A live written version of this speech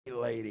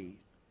lady.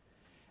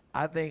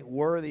 I think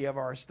worthy of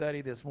our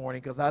study this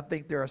morning because I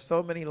think there are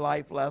so many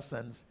life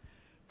lessons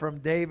from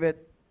David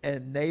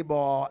and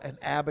Nabal and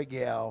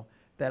Abigail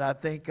that I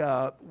think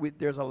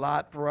there's a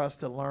lot for us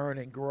to learn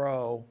and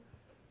grow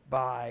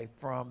by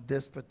from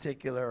this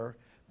particular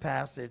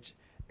passage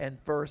in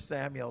 1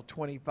 Samuel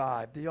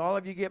 25. Did all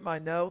of you get my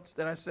notes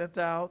that I sent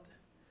out?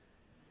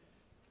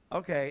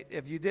 Okay,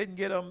 if you didn't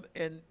get them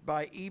in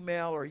by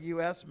email or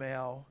U.S.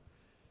 mail,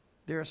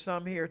 there are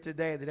some here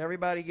today. Did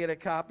everybody get a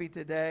copy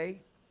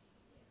today?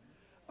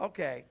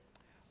 Okay.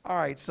 All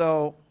right,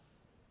 so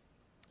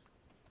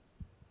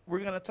we're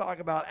going to talk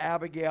about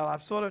Abigail.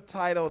 I've sort of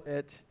titled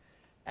it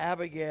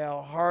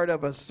Abigail, Heart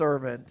of a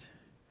Servant.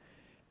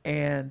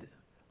 And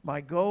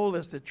my goal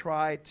is to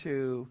try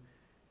to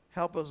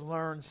help us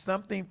learn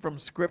something from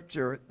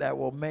Scripture that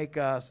will make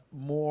us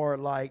more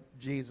like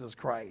Jesus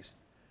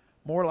Christ,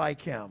 more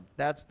like him.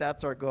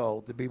 That's our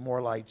goal, to be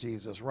more like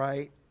Jesus,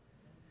 right?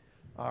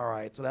 All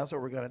right, so that's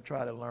what we're going to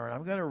try to learn.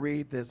 I'm going to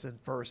read this in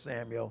 1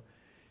 Samuel,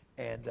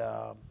 and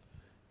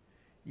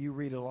you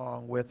read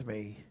along with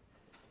me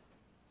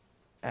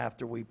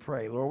after we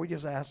pray. Lord, we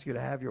just ask you to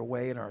have your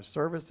way in our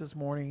service this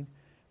morning,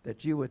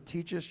 that you would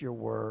teach us your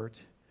word.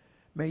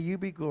 May you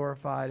be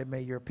glorified, and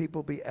may your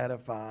people be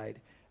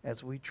edified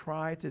as we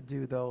try to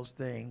do those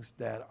things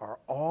that are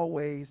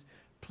always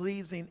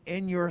pleasing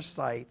in your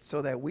sight,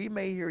 so that we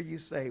may hear you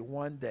say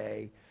one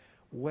day,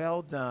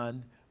 well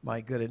done,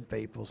 my good and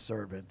faithful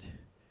servant.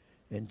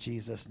 In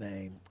Jesus'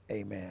 name,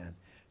 amen.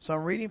 So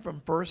I'm reading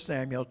from 1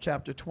 Samuel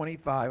chapter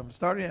 25. I'm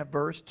starting at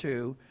verse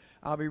 2.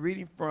 I'll be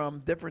reading from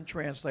different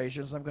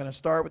translations. I'm going to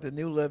start with the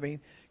New Living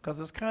because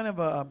it's kind of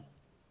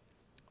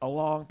a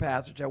long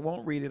passage. I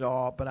won't read it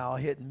all, but I'll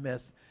hit and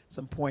miss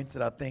some points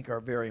that I think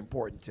are very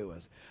important to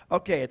us.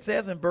 Okay, it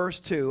says in verse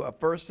 2 of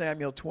 1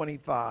 Samuel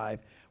 25,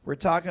 we're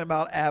talking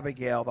about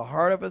Abigail, the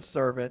heart of a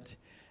servant,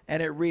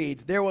 and it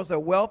reads, there was a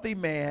wealthy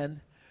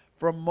man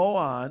from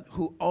Moab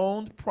who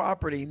owned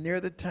property near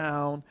the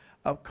town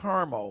of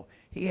Carmel.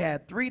 He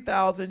had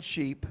 3,000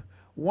 sheep,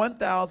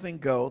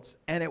 1,000 goats,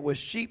 and it was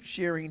sheep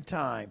shearing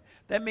time.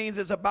 That means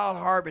it's about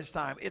harvest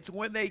time. It's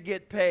when they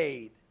get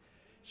paid.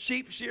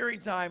 Sheep shearing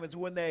time is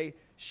when they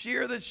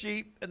shear the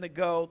sheep and the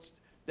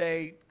goats.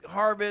 They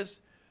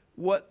harvest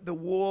what the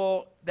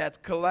wool that's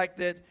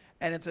collected,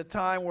 and it's a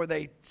time where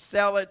they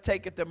sell it,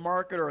 take it to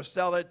market, or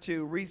sell it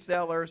to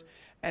resellers.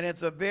 And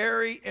it's a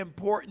very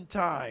important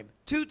time.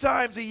 2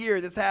 times a year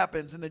this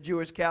happens in the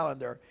Jewish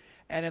calendar.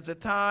 And it's a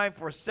time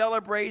for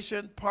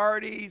celebration,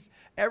 parties.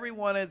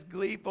 Everyone is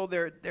gleeful.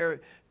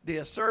 The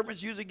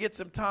servants usually get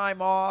some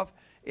time off.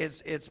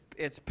 It's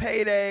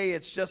payday.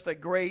 It's just a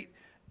great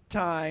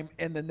time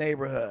in the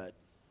neighborhood.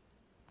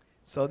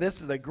 So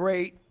this is a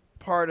great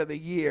part of the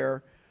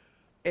year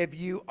if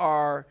you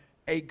are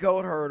a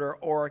goat herder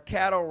or a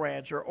cattle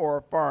rancher or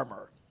a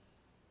farmer.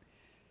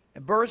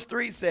 And verse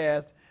 3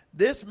 says,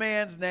 this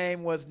man's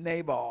name was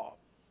Nabal.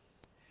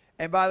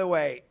 And by the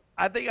way,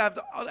 I think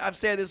I've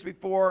said this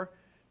before.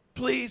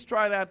 Please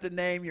try not to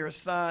name your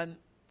son.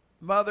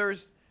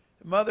 Mothers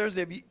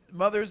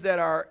that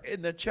are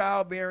in the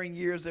childbearing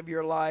years of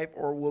your life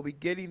or will be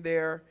getting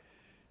there,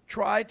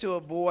 try to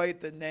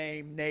avoid the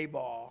name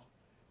Nabal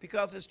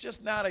because it's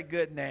just not a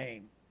good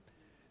name.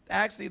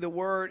 Actually,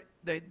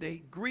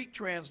 the Greek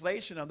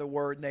translation of the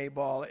word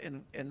Nabal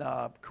in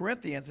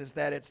Corinthians is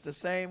that it's the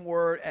same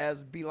word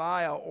as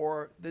Belial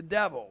or the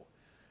devil,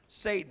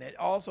 Satan. It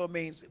also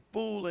means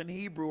fool in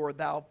Hebrew, or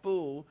thou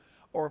fool,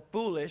 or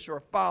foolish, or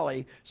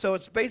folly. So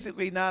it's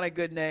basically not a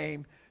good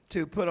name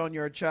to put on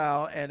your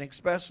child, and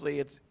especially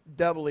it's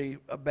doubly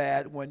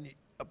bad when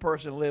a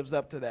person lives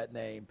up to that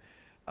name.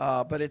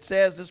 But it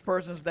says this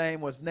person's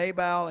name was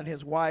Nabal, and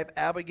his wife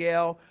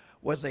Abigail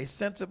was a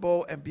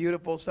sensible and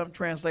beautiful, some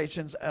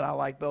translations, and I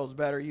like those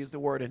better, use the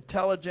word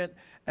intelligent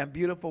and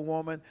beautiful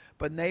woman.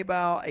 But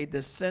Nabal, a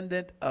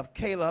descendant of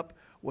Caleb,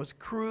 was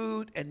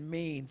crude and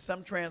mean.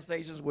 Some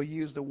translations will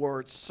use the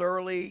word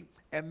surly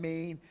and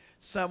mean.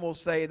 Some will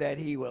say that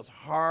he was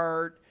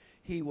hard,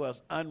 he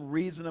was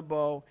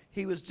unreasonable.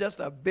 He was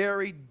just a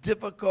very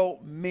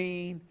difficult,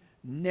 mean,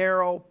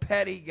 narrow,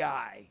 petty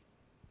guy.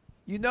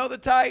 You know the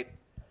type?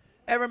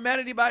 Ever met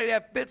anybody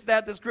that fits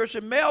that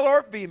description, male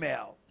or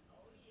female?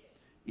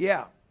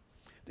 Yeah,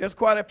 there's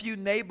quite a few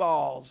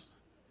Nabals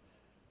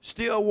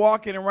still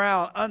walking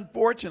around,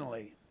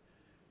 unfortunately.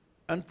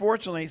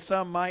 Unfortunately,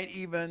 some might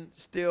even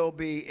still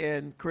be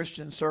in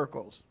Christian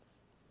circles.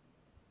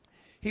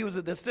 He was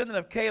a descendant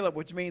of Caleb,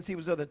 which means he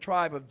was of the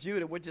tribe of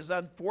Judah, which is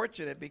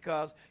unfortunate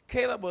because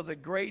Caleb was a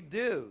great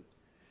dude.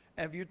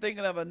 And if you're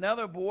thinking of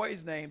another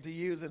boy's name to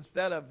use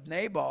instead of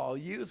Nabal,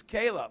 use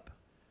Caleb,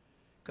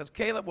 because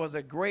Caleb was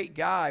a great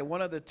guy,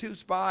 one of the 2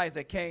 spies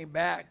that came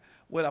back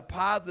with a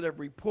positive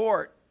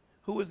report.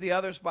 Who was the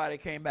other spy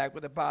that came back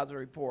with a positive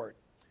report?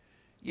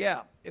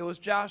 Yeah, it was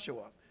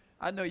Joshua.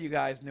 I know you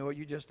guys knew it,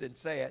 you just didn't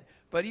say it.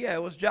 But yeah,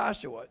 it was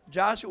Joshua.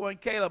 Joshua and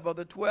Caleb are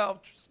the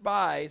 12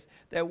 spies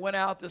that went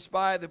out to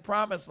spy the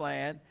promised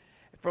land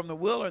from the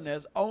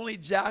wilderness, only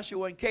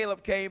Joshua and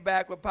Caleb came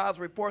back with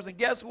positive reports. And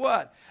guess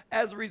what?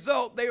 As a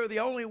result, they were the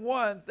only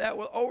ones that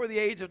were over the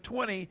age of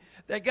 20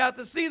 that got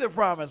to see the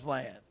promised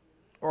land,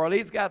 or at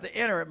least got to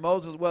enter it.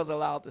 Moses was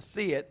allowed to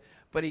see it,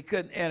 but he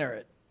couldn't enter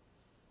it.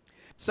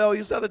 So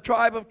you saw the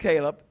tribe of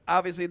Caleb.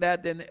 Obviously,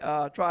 that didn't,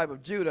 tribe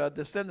of Judah,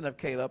 descendant of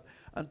Caleb.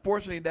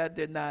 Unfortunately, that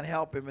did not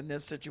help him in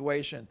this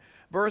situation.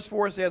 Verse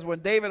 4 says, when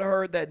David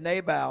heard that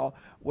Nabal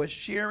was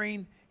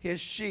shearing his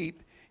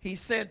sheep, he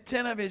sent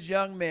 10 of his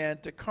young men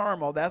to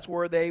Carmel. That's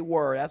where they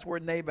were. That's where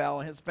Nabal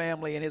and his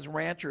family and his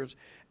ranchers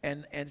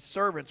and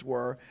servants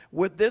were,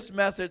 with this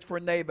message for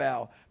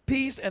Nabal: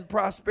 peace and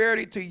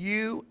prosperity to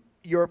you,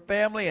 your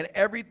family, and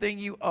everything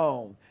you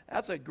own.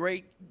 That's a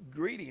great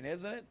greeting,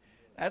 isn't it?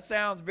 That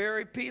sounds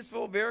very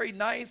peaceful, very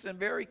nice, and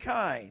very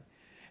kind.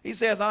 He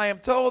says, I am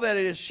told that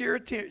it is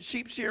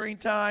sheep shearing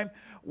time.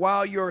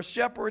 While your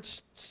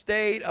shepherds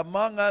stayed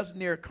among us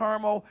near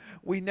Carmel,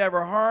 we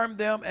never harmed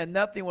them, and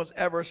nothing was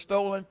ever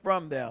stolen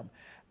from them.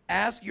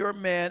 Ask your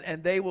men,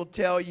 and they will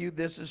tell you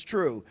this is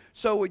true.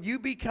 So would you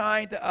be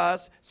kind to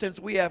us, since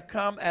we have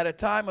come at a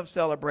time of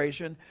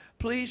celebration?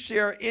 Please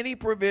share any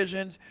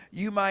provisions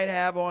you might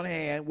have on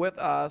hand with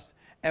us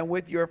and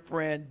with your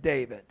friend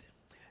David.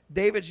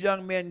 David's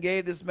young men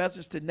gave this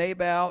message to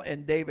Nabal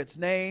in David's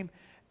name,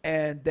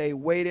 and they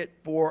waited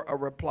for a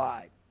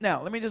reply.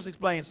 Now, let me just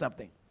explain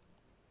something.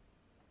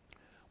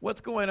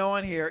 What's going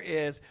on here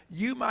is,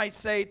 you might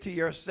say to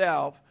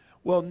yourself,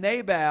 well,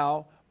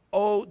 Nabal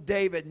owed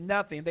David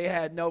nothing. They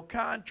had no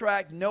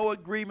contract, no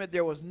agreement.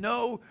 There was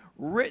no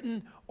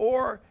written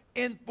or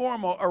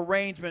informal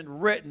arrangement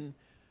written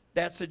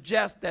that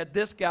suggests that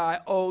this guy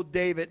owed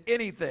David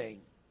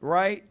anything,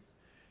 right?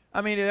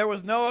 I mean, there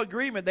was no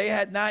agreement. They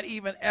had not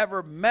even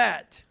ever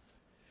met.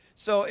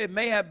 So it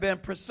may have been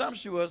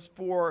presumptuous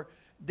for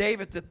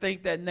David to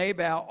think that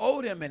Nabal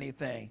owed him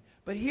anything.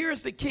 But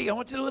here's the key. I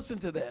want you to listen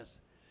to this.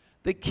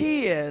 The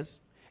key is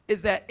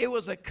that it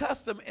was a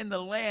custom in the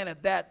land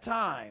at that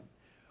time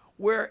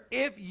where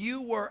if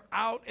you were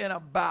out and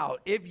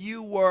about, if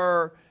you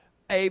were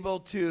able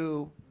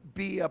to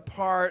be a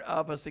part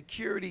of a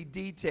security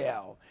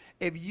detail,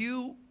 if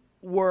you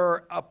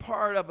were a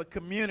part of a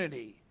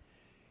community,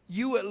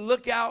 you would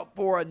look out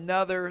for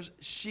another's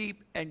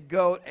sheep and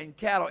goat and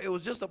cattle. It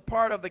was just a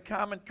part of the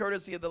common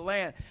courtesy of the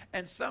land.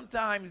 And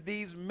sometimes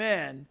these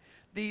men,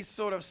 these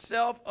sort of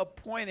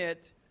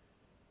self-appointed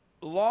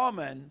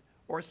lawmen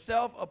or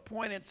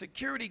self-appointed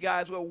security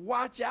guys, would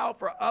watch out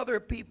for other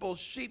people's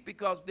sheep,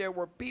 because there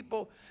were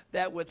people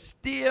that would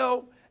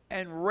steal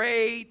and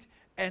raid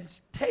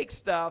and take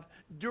stuff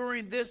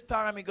during this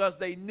time, because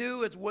they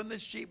knew it's when the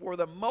sheep were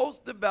the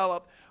most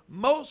developed,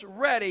 most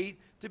ready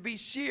to be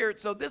sheared.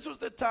 So this was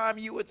the time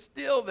you would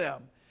steal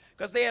them,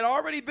 because they had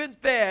already been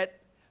fed,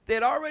 they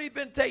had already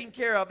been taken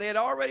care of, they had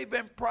already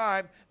been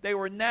primed. They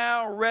were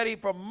now ready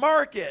for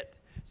market.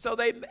 So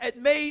they had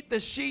made the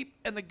sheep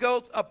and the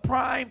goats a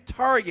prime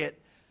target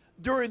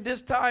during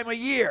this time of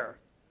year.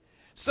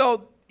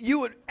 So you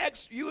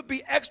would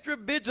be extra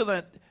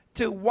vigilant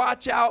to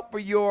watch out for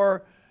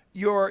your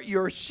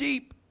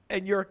sheep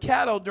and your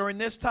cattle during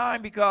this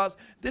time, because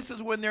this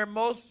is when they're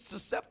most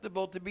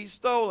susceptible to be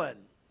stolen.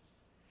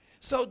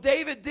 So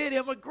David did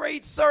him a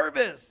great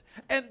service.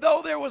 And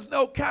though there was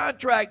no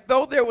contract,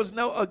 though there was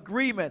no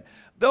agreement,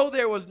 though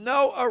there was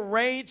no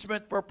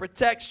arrangement for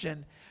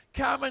protection,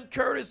 common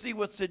courtesy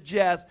would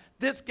suggest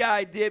this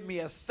guy did me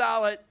a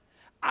solid.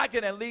 I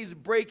can at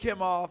least break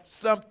him off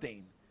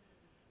something.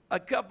 A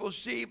couple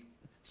sheep,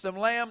 some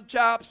lamb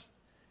chops,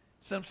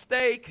 some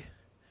steak,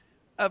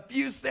 a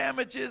few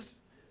sandwiches,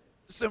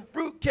 some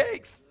fruit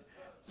cakes,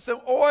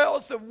 some oil,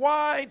 some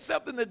wine,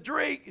 something to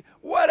drink,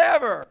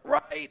 whatever,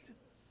 right?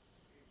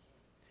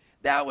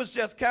 That was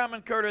just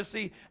common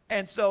courtesy.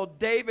 And so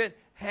David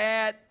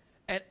had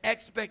an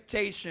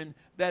expectation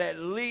that at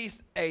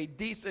least a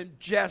decent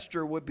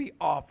gesture would be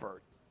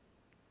offered.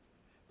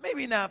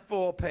 Maybe not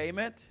full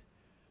payment.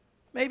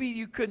 Maybe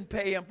you couldn't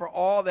pay him for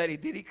all that he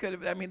did. He could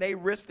have, I mean, they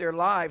risked their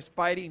lives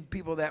fighting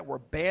people that were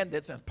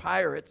bandits and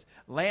pirates,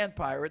 land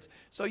pirates.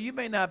 So you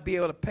may not be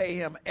able to pay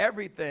him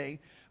everything,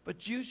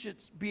 but you should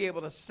be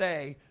able to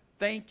say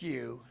thank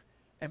you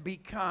and be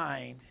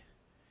kind.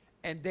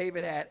 And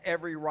David had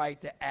every right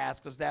to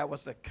ask, because that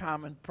was a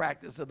common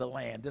practice of the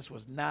land. This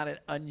was not an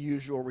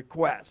unusual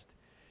request.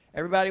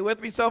 Everybody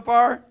with me so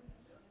far?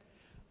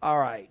 All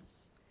right.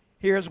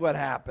 Here's what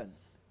happened.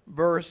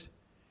 Verse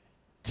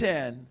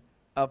 10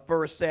 of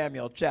 1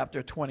 Samuel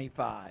chapter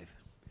 25.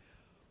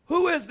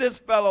 Who is this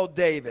fellow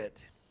David?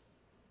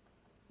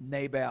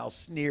 Nabal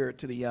sneered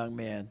to the young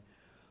men.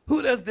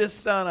 Who does this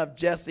son of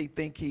Jesse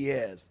think he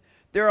is?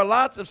 There are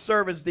lots of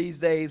servants these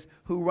days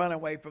who run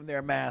away from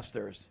their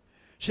masters.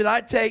 Should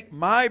I take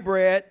my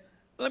bread?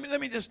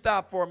 Let me just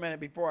stop for a minute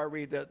before I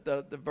read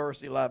the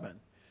verse 11.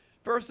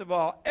 First of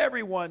all,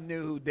 everyone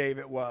knew who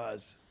David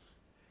was.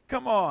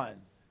 Come on.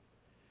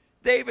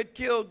 David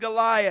killed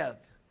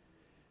Goliath.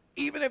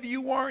 Even if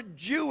you weren't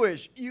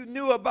Jewish, you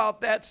knew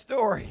about that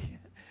story.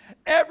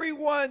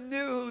 Everyone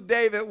knew who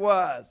David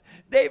was.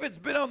 David's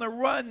been on the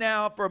run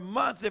now for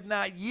months, if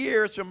not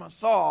years, from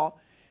Saul.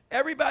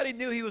 Everybody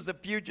knew he was a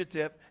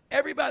fugitive.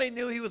 Everybody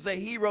knew he was a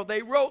hero.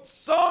 They wrote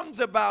songs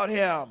about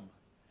him.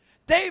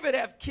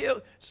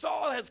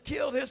 Saul has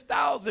killed his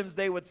thousands,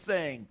 they would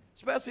sing,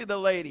 especially the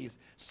ladies.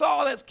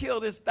 Saul has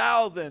killed his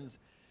thousands.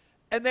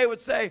 And they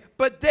would say,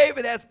 but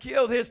David has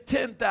killed his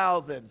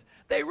 10,000s.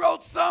 They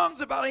wrote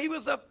songs about him. He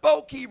was a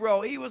folk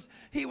hero. He was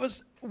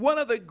one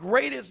of the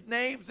greatest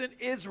names in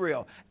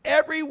Israel.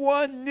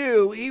 Everyone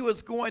knew he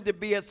was going to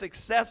be a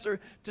successor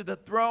to the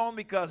throne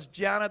because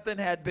Jonathan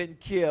had been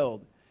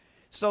killed.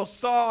 So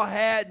Saul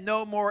had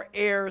no more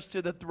heirs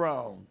to the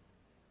throne,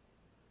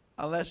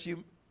 unless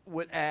you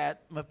would add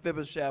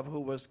Mephibosheth, who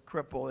was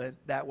crippled, and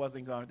that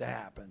wasn't going to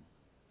happen.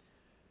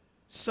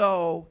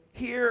 So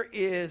here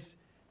is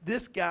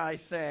this guy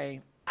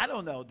saying, I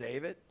don't know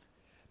David.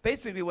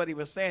 Basically what he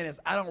was saying is,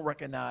 I don't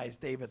recognize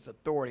David's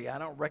authority. I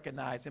don't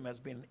recognize him as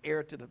being an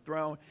heir to the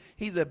throne.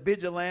 He's a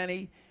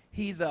vigilante.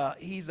 He's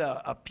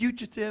a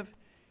fugitive.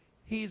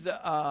 He's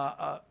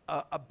a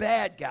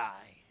bad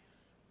guy.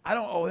 I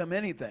don't owe him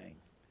anything.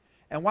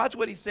 And watch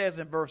what he says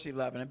in verse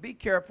 11, and be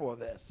careful of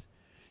this.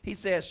 He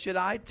says, should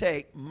I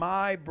take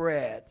my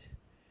bread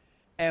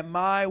and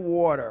my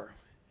water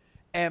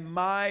and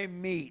my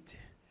meat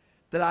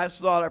that I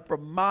slaughtered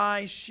from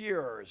my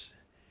shearers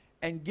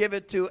and give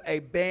it to a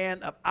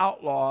band of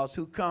outlaws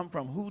who come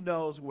from who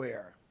knows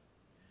where?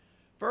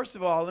 First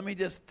of all, let me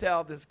just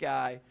tell this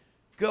guy,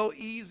 go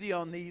easy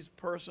on these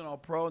personal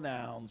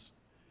pronouns,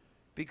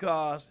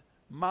 because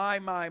my,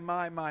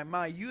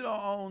 you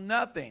don't own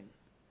nothing.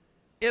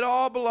 It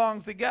all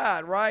belongs to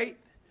God, right?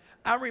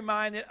 I'm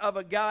reminded of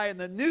a guy in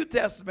the New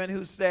Testament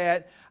who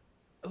said,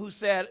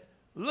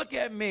 look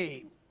at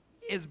me.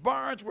 His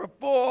barns were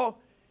full.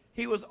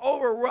 He was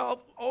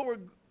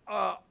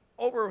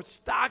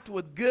overstocked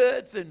with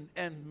goods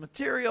and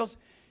materials.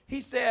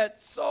 He said,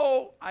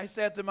 so I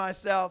said to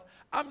myself,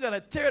 I'm going to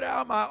tear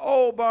down my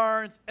old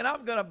barns and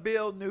I'm going to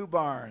build new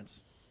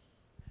barns.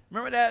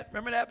 Remember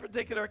that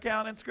particular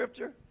account in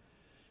Scripture?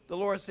 The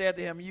Lord said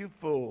to him, you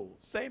fool.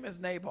 Same as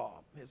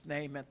Nabal. His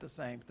name meant the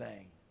same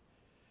thing.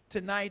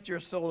 Tonight your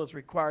soul is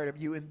required of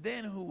you, and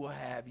then who will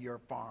have your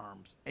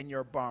farms and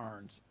your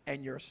barns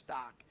and your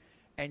stock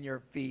and your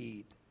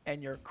feed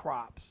and your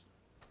crops?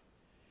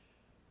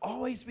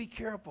 Always be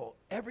careful.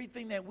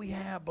 Everything that we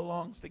have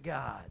belongs to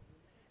God.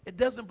 It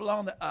doesn't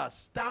belong to us.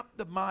 Stop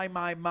the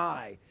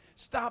my.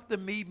 Stop the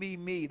me,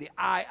 the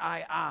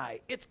I.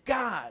 It's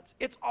God's.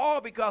 It's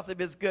all because of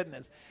his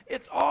goodness.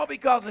 It's all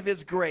because of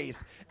his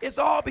grace. It's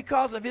all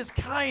because of his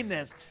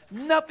kindness.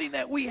 Nothing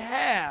that we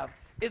have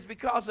is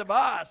because of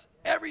us.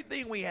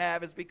 Everything we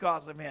have is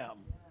because of him.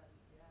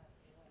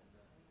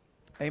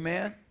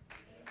 Amen?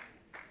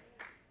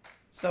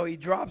 So he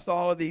drops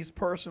all of these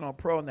personal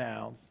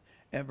pronouns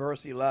in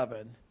verse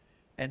 11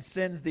 and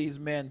sends these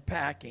men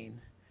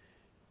packing.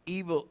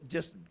 Evil,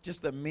 just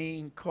a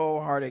mean,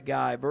 cold-hearted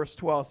guy. Verse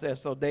 12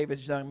 says, so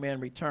David's young men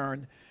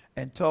returned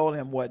and told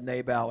him what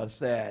Nabal had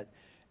said.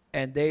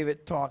 And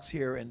David talks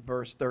here in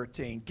verse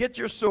 13. Get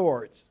your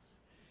swords.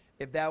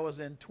 If that was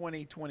in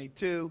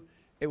 2022,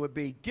 it would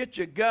be get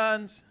your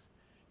guns,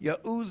 your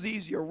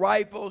Uzis, your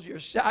rifles, your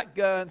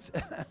shotguns.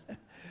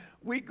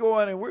 We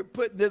going and we're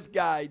putting this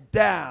guy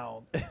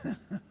down.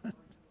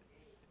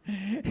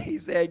 He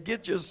said,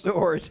 get your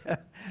swords.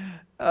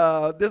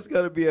 This is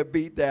going to be a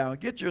beatdown.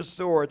 Get your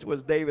swords,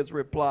 was David's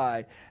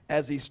reply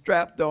as he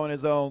strapped on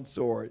his own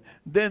sword.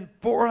 Then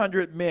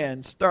 400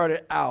 men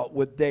started out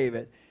with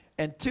David,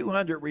 and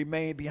 200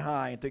 remained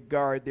behind to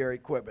guard their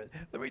equipment.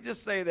 Let me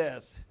just say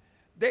this.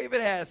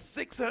 David has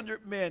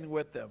 600 men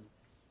with him.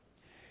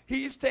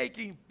 He's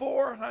taking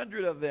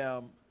 400 of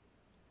them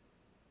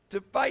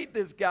to fight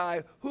this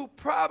guy who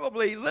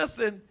probably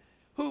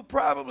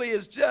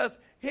is just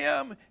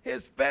him,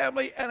 his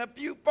family, and a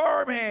few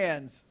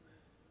farmhands.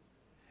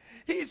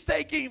 He's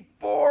taking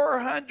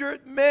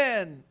 400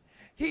 men.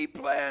 He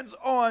plans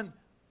on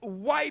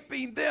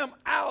wiping them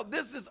out.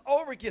 This is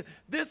overkill.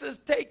 This is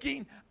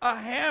taking a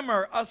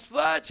hammer, a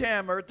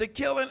sledgehammer, to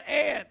kill an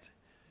ant.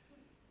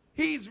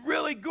 He's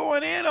really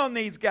going in on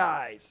these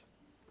guys.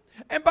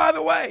 And by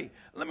the way,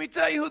 let me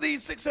tell you who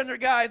these 600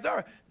 guys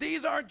are.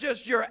 These aren't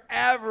just your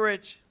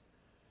average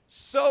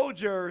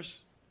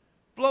soldiers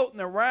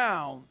floating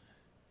around.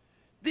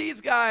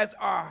 These guys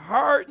are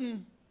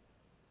hardened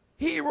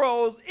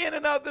heroes in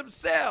and of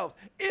themselves.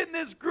 In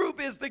this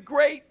group is the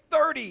great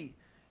 30,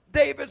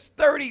 David's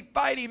 30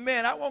 fighting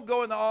men. I won't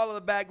go into all of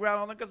the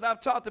background on them because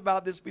I've talked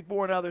about this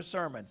before in other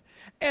sermons.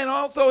 And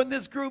also in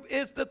this group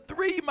is the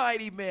 3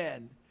 mighty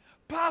men.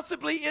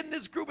 Possibly in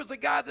this group is a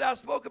guy that I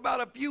spoke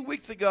about a few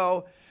weeks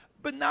ago,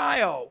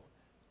 Benaiah,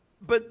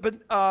 the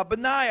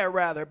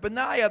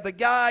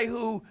guy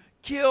who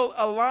killed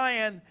a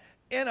lion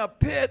in a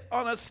pit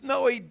on a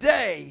snowy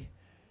day.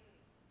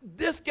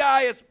 This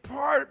guy is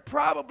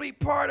probably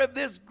part of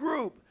this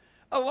group,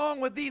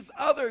 along with these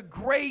other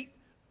great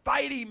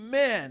fighting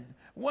men,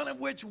 one of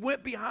which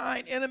went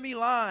behind enemy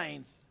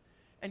lines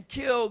and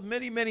killed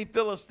many, many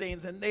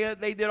Philistines, and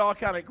they did all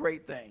kind of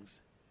great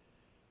things.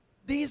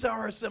 These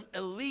are some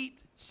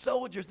elite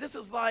soldiers. This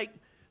is like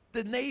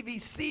the Navy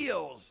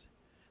SEALs,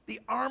 the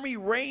Army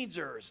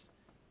Rangers.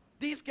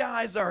 These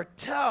guys are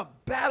tough,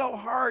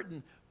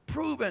 battle-hardened,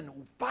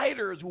 proven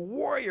fighters,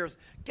 warriors,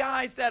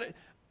 guys that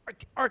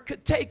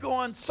could take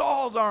on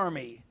Saul's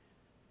army.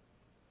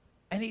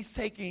 And he's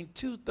taking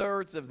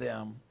 2/3 of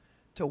them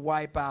to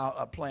wipe out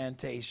a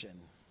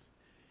plantation.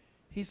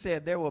 He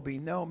said, there will be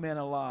no men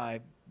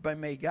alive, but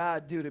may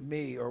God do to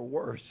me or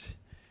worse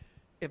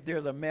if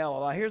there's a male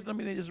alive. Let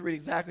me just read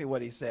exactly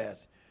what he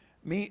says.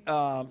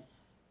 Well,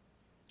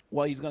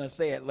 he's going to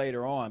say it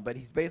later on, but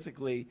he's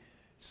basically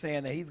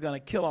saying that he's going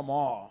to kill them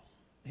all.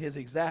 His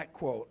exact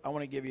quote, I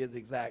want to give you his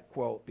exact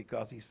quote,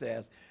 because he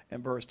says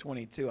in verse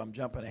 22, I'm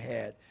jumping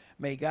ahead,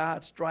 may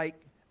God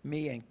strike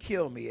me and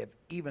kill me if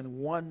even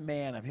one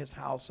man of his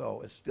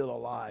household is still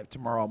alive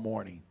tomorrow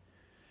morning.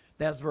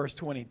 That's verse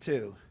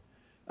 22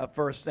 of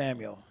 1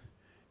 Samuel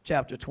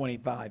chapter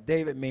 25.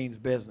 David means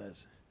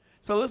business.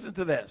 So listen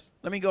to this.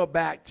 Let me go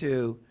back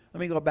to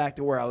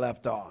where I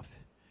left off.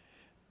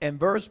 In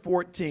verse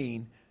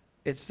 14,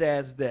 it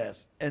says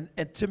this, and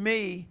to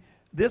me,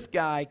 this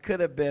guy could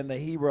have been the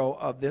hero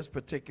of this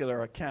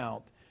particular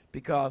account,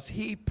 because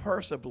he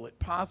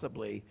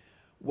possibly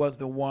was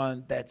the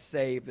one that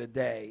saved the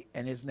day,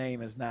 and his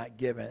name is not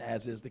given,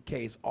 as is the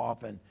case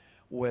often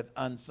with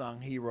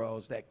unsung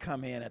heroes that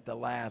come in at the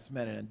last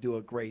minute and do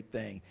a great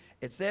thing.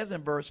 It says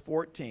in verse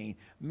 14,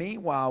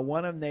 meanwhile,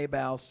 one of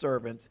Nabal's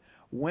servants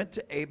went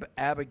to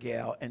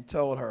Abigail and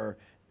told her,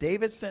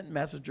 David sent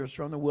messengers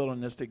from the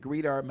wilderness to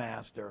greet our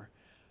master,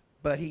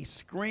 but he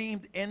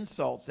screamed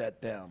insults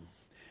at them.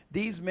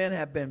 These men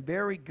have been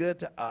very good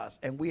to us,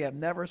 and we have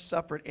never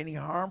suffered any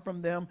harm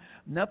from them.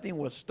 Nothing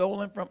was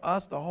stolen from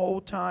us the whole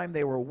time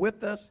they were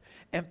with us.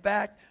 In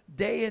fact,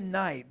 day and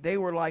night, they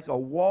were like a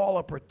wall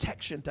of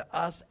protection to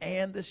us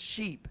and the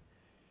sheep.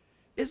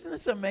 Isn't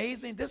this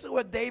amazing? This is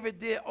what David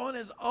did on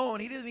his own.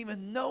 He didn't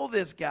even know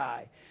this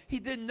guy. He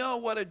didn't know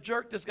what a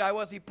jerk this guy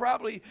was.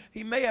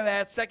 He may have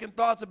had second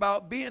thoughts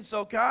about being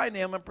so kind to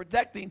him and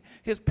protecting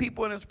his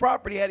people and his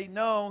property had he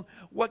known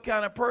what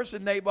kind of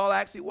person Nabal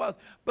actually was.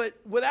 But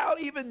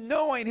without even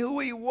knowing who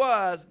he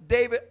was,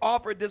 David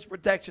offered this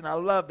protection. I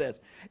love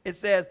this. It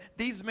says,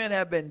 these men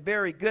have been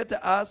very good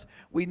to us.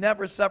 We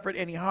never suffered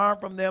any harm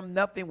from them.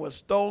 Nothing was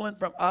stolen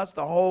from us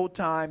the whole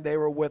time they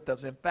were with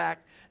us. In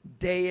fact,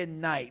 day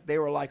and night, they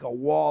were like a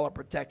wall of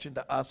protection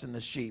to us and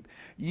the sheep.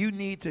 You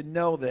need to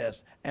know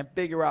this and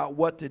figure out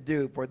what to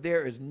do, for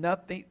there is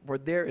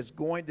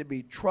going to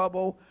be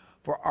trouble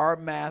for our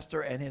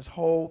master and his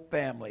whole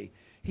family.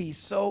 He's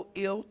so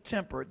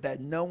ill-tempered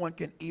that no one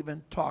can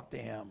even talk to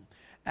him.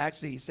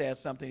 Actually, he said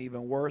something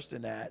even worse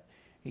than that.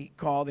 He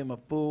called him a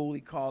fool.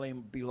 He called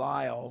him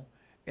Belial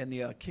in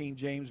the King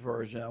James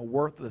Version, a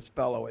worthless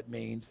fellow it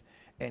means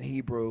in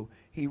Hebrew.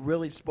 He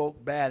really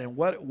spoke bad, and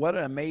what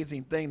an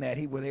amazing thing that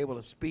he was able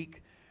to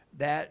speak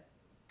that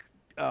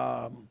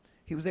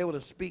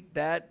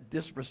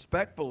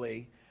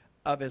disrespectfully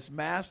of his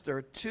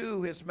master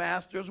to his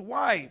master's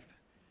wife,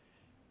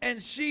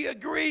 and she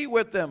agreed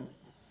with him.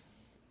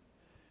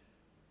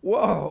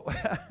 Whoa.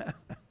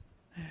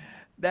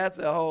 That's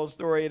a whole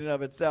story in and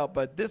of itself,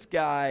 but this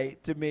guy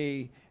to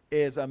me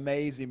is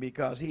amazing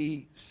because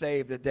he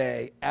saved the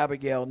day.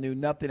 Abigail knew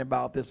nothing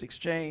about this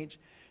exchange.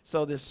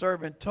 So this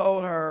servant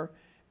told her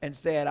and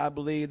said, I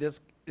believe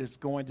this is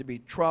going to be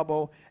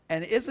trouble.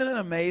 And isn't it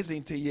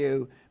amazing to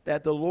you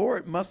that the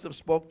Lord must have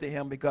spoke to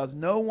him, because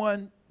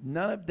none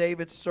of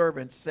David's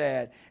servants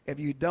said, if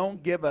you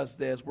don't give us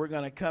this, we're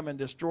going to come and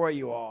destroy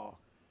you all.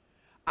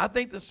 I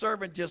think the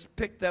servant just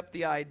picked up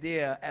the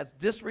idea, as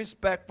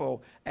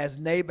disrespectful as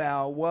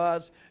Nabal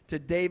was to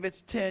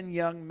David's 10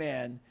 young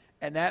men,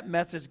 and that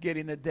message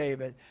getting to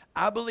David,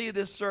 I believe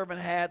this servant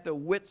had the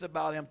wits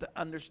about him to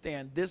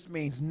understand this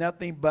means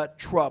nothing but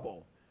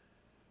trouble.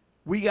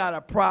 We got a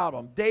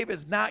problem.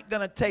 David's not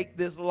going to take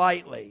this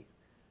lightly.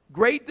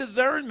 Great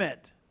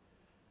discernment,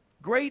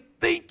 great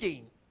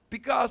thinking,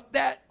 because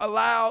that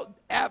allowed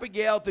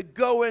Abigail to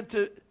go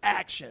into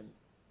action.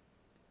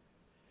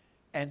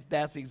 And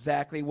that's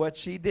exactly what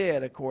she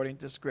did according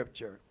to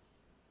Scripture.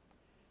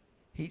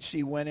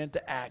 She went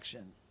into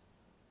action.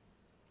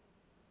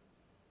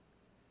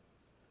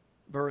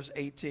 Verse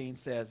 18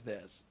 says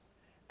this,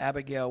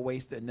 Abigail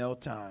wasted no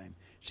time.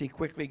 She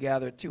quickly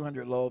gathered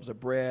 200 loaves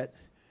of bread,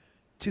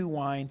 2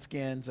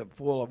 wineskins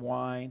full of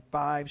wine,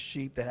 5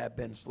 sheep that had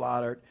been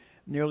slaughtered,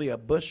 nearly a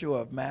bushel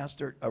of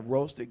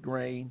roasted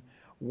grain,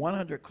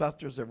 100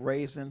 clusters of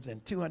raisins,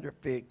 and 200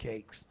 fig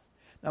cakes.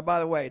 Now, by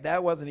the way,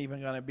 that wasn't even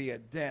going to be a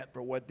dent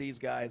for what these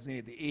guys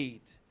needed to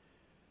eat.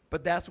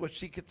 But that's what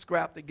she could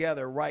scrap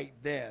together right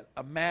then.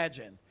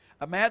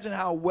 Imagine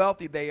how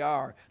wealthy they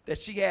are, that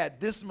she had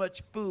this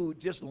much food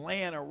just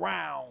laying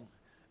around.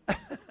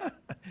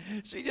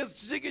 She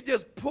could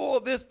just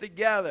pull this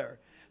together.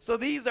 So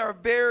these are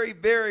very,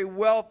 very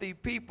wealthy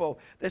people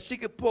that she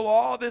could pull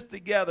all this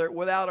together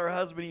without her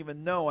husband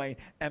even knowing,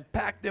 and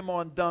pack them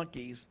on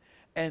donkeys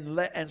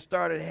and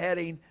started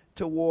heading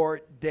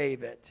toward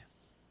David.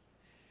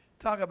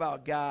 Talk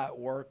about God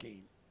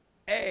working.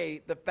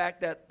 The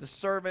fact that the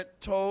servant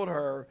told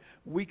her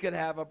we could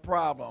have a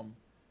problem.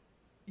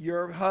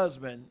 Your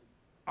husband,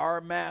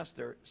 our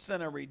master,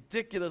 sent a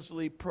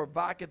ridiculously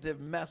provocative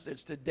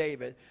message to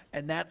David,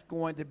 and that's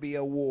going to be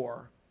a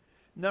war.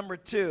 Number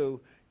 2,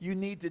 you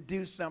need to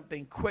do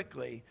something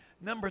quickly.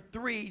 Number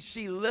 3,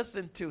 she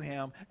listened to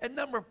him. And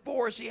number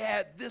 4, she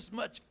had this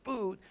much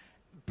food,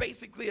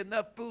 basically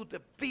enough food to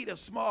feed a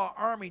small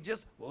army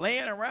just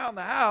laying around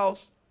the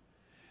house.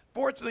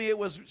 Fortunately, it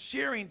was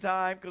shearing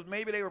time because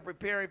maybe they were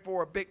preparing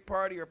for a big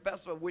party or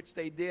festival, which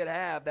they did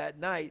have that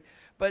night.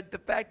 But the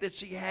fact that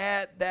she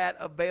had that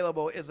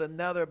available is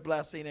another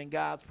blessing in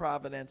God's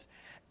providence.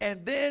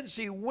 And then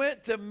she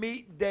went to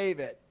meet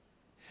David.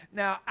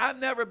 Now, I've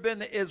never been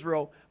to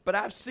Israel, but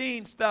I've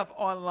seen stuff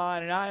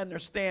online, and I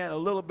understand a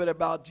little bit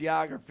about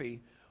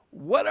geography.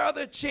 What are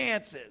the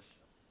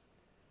chances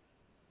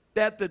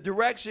that the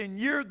direction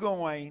you're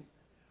going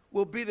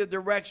will be the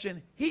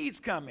direction he's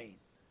coming?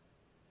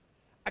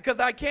 Because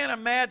I can't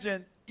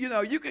imagine,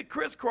 you could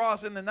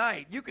crisscross in the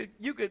night. You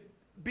could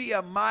be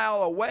a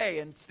mile away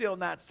and still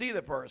not see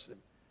the person.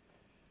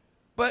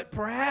 But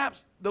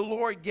perhaps the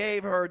Lord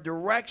gave her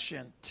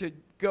direction to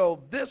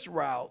go this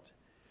route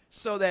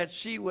so that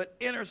she would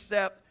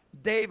intercept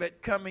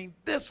David coming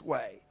this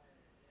way.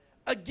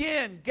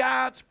 Again,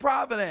 God's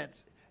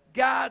providence,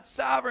 God's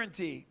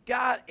sovereignty,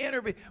 God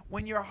intervened.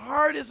 When your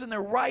heart is in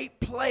the right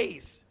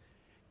place,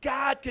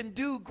 God can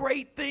do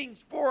great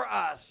things for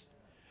us.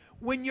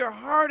 When your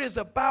heart is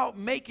about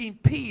making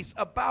peace,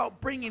 about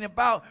bringing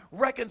about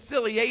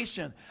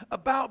reconciliation,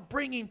 about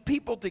bringing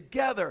people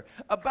together,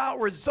 about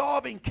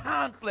resolving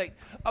conflict,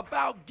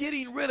 about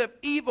getting rid of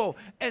evil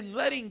and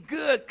letting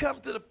good come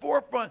to the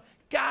forefront,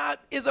 God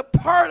is a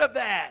part of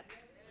that.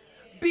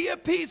 Be a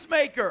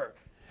peacemaker.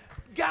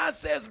 God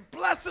says,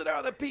 blessed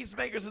are the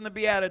peacemakers in the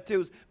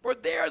Beatitudes, for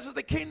theirs is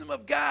the kingdom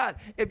of God.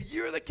 If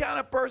you're the kind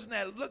of person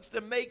that looks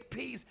to make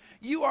peace,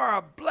 you are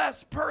a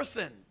blessed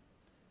person.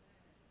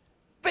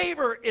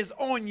 Favor is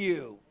on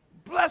you.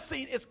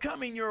 Blessing is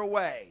coming your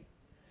way.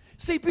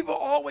 See, people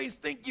always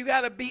think you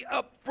got to be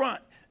up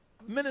front.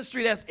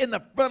 Ministry that's in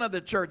the front of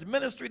the church.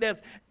 Ministry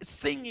that's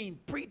singing,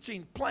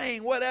 preaching,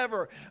 playing,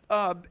 whatever.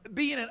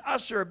 Being an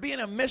usher,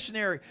 being a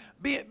missionary,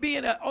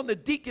 being on the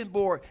deacon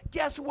board.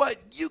 Guess what?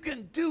 You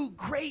can do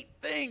great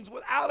things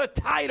without a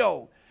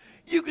title.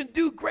 You can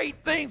do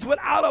great things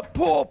without a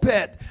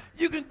pulpit.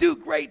 You can do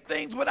great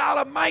things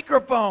without a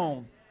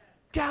microphone.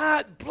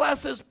 God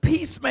blesses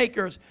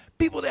peacemakers,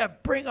 people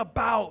that bring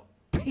about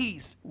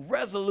peace,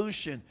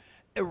 resolution,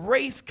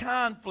 erase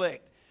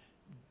conflict,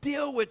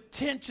 deal with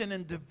tension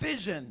and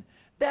division.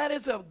 That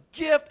is a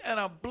gift and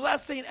a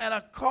blessing and a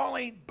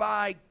calling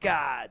by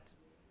God.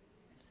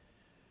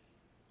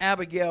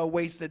 Abigail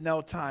wasted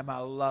no time. I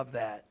love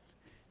that.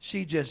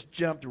 She just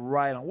jumped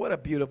right on. What a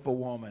beautiful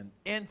woman,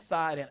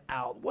 inside and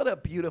out. What a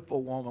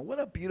beautiful woman. What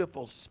a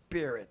beautiful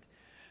spirit.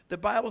 The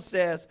Bible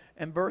says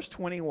in verse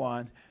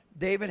 21,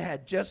 David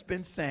had just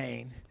been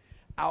saying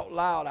out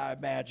loud, I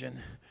imagine,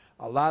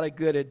 a lot of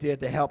good it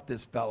did to help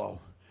this fellow.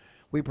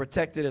 We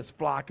protected his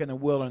flock in the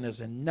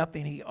wilderness, and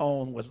nothing he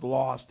owned was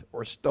lost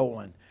or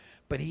stolen.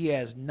 But he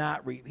has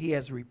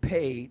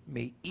repaid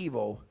me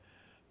evil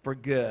for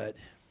good.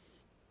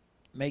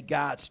 May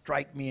God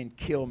strike me and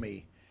kill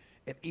me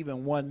if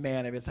even one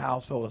man of his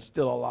household is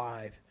still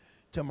alive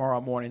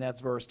tomorrow morning.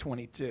 That's verse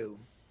 22.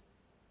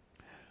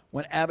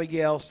 When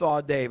Abigail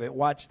saw David,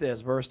 watch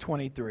this, verse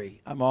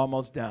 23. I'm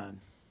almost done.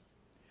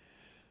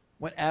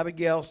 When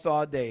Abigail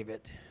saw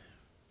David,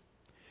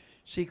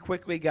 she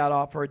quickly got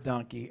off her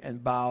donkey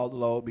and bowed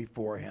low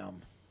before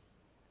him.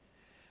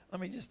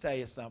 Let me just tell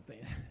you something.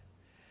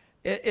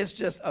 It's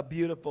just a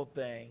beautiful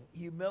thing.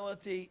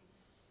 Humility,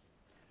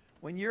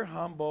 when you're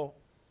humble,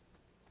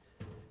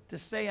 to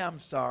say I'm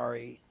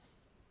sorry,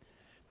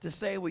 to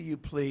say will you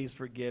please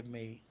forgive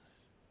me,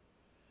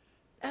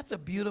 that's a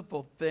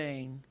beautiful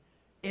thing.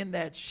 In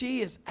that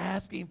she is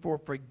asking for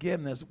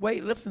forgiveness.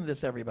 Wait, listen to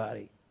this,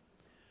 everybody.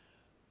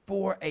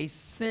 For a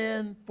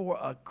sin, for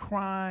a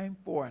crime,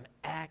 for an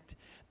act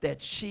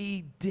that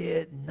she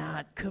did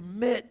not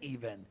commit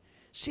even.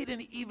 She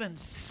didn't even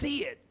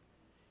see it.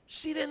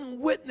 She didn't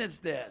witness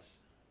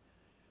this.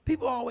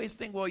 People always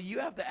think, well, you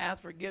have to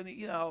ask forgiveness.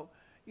 You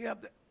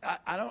have to.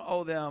 I don't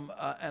owe them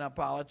an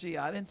apology.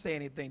 I didn't say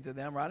anything to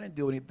them, or I didn't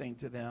do anything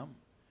to them.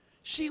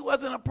 She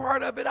wasn't a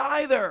part of it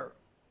either.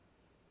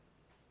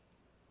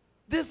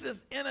 This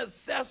is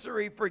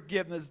intercessory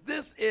forgiveness.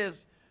 This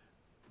is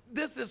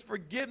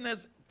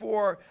forgiveness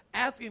for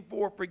asking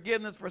for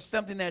forgiveness for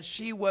something that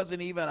she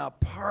wasn't even a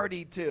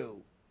party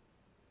to.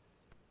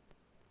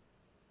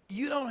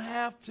 You don't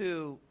have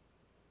to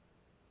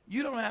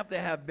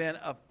have been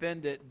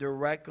offended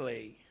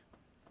directly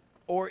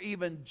or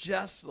even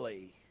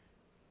justly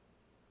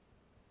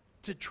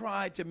to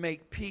try to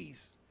make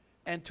peace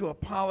and to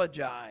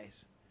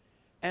apologize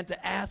and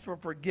to ask for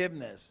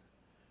forgiveness.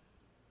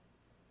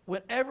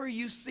 Whenever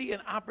you see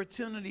an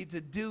opportunity to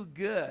do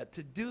good,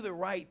 to do the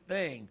right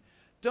thing,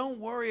 Don't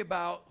worry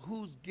about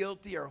who's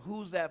guilty or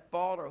who's at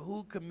fault or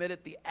who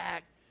committed the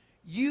act.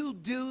 You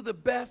do the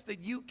best that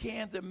you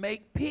can to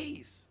make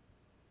peace.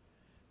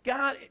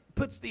 God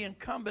puts the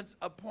incumbents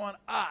upon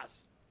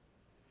us.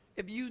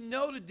 If you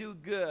know to do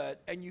good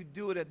and you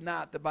do it at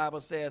not, the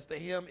Bible says, to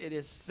him it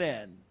is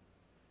sin.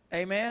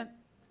 Amen?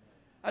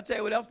 I'll tell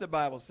you what else the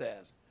Bible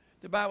says.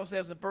 The Bible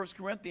says in 1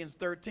 Corinthians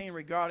 13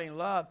 regarding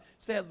love,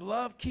 says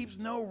love keeps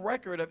no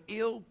record of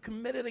ill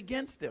committed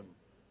against him.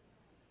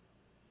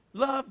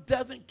 Love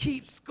doesn't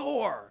keep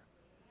score.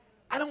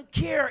 I don't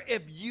care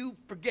if you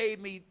forgave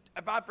me,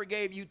 if I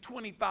forgave you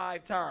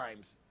 25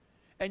 times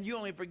and you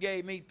only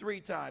forgave me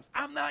 3 times.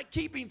 I'm not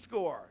keeping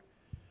score.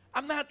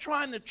 I'm not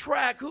trying to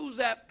track who's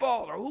at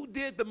fault or who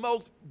did the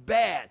most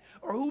bad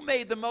or who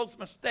made the most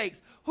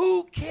mistakes.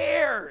 Who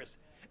cares?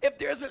 If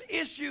there's an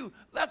issue,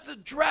 let's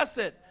address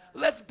it.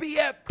 Let's be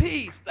at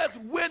peace. Let's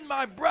win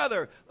my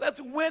brother.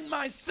 Let's win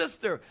my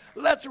sister.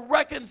 Let's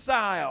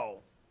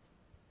reconcile.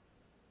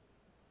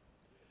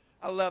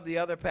 I love the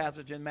other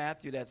passage in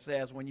Matthew that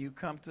says when you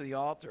come to the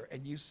altar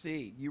and you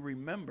see, you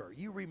remember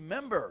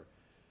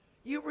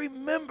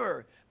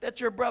that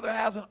your brother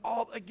has an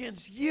ought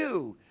against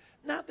you.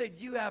 Not that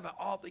you have an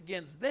ought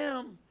against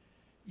them.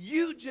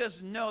 You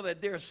just know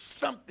that there's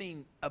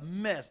something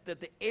amiss, that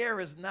the air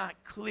is not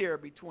clear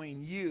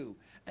between you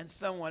and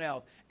someone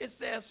else. It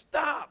says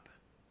stop.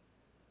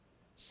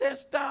 It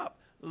says stop.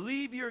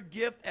 Leave your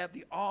gift at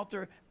the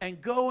altar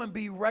and go and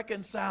be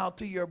reconciled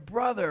to your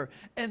brother,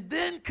 and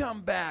then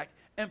come back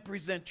and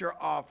present your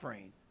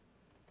offering.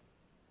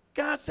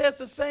 God says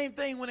the same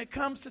thing when it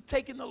comes to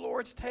taking the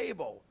Lord's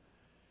table.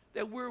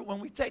 That when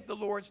we take the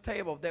Lord's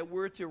table, that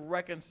we're to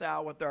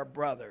reconcile with our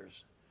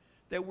brothers.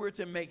 That we're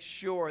to make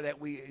sure that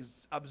we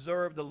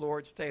observe the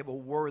Lord's table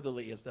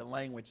worthily is the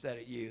language that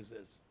it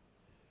uses.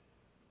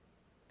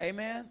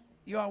 Amen?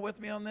 You all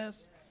with me on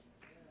this?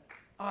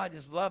 Oh, I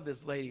just love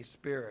this lady's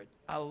spirit.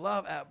 I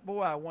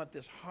want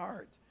this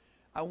heart.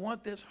 I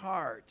want this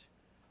heart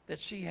that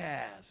she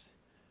has.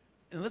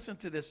 And listen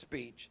to this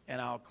speech, and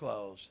I'll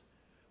close.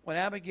 When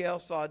Abigail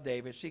saw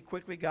David, she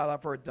quickly got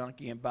off her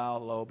donkey and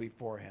bowed low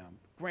before him.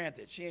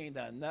 Granted, she ain't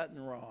done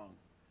nothing wrong.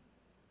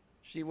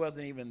 She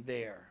wasn't even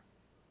there.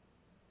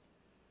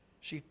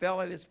 She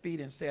fell at his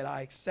feet and said,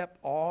 I accept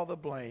all the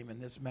blame in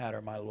this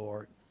matter, my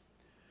Lord.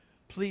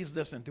 Please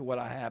listen to what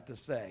I have to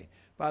say.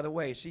 By the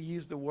way, she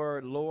used the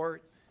word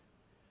Lord,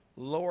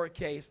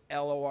 lowercase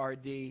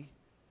L-O-R-D.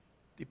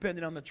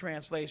 Depending on the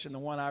translation, the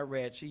one I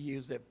read, she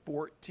used it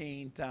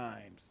 14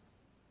 times.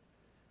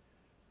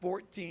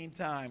 14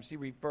 times she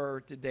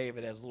referred to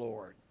David as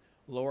Lord,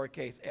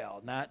 lowercase L,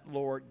 not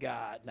Lord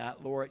God,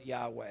 not Lord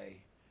Yahweh,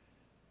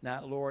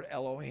 not Lord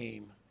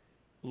Elohim,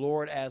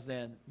 Lord as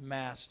in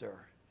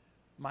master,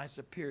 my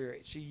superior.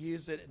 She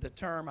used it, the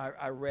term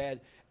I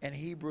read in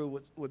Hebrew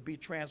would be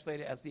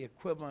translated as the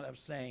equivalent of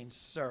saying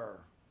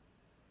sir,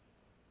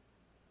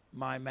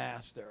 my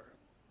master,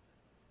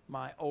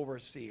 my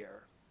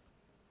overseer,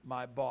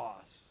 my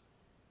boss.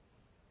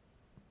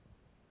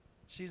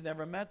 She's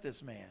never met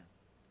this man.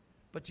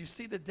 But you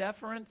see the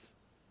deference?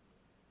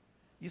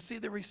 You see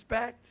the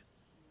respect?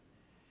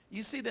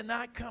 You see the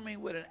not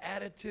coming with an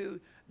attitude,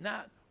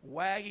 not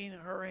wagging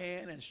her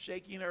hand and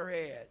shaking her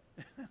head.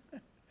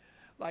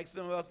 Like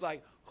some of us,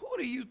 like, who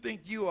do you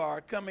think you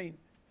are coming?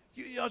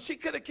 You know, she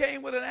could have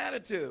came with an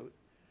attitude.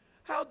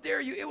 How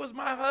dare you? It was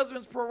my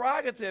husband's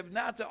prerogative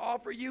not to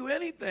offer you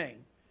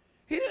anything.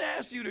 He didn't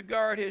ask you to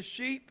guard his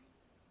sheep.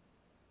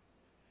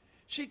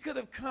 She could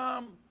have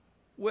come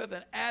with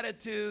an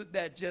attitude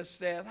that just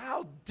says,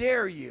 how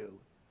dare you?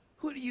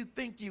 Who do you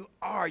think you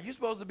are? You're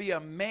supposed to be a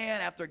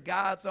man after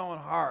God's own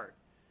heart.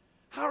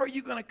 How are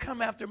you going to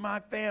come after my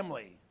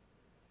family?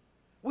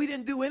 We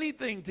didn't do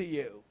anything to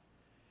you.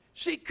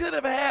 She could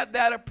have had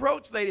that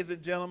approach, ladies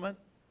and gentlemen.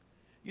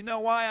 You know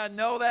why I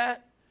know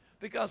that?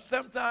 Because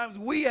sometimes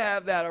we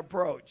have that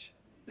approach.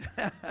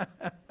 I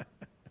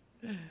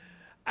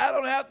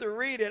don't have to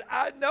read it.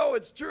 I know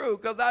it's true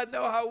because I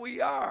know how we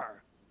are.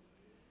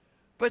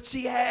 But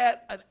she had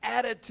an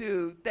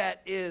attitude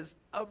that is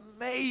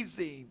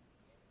amazing.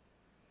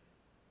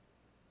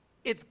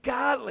 It's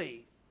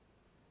godly.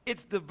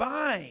 It's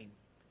divine.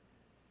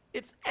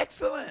 It's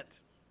excellent.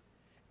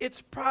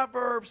 It's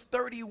Proverbs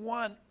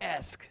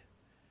 31-esque.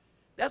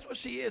 That's what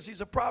she is.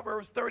 She's a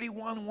Proverbs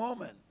 31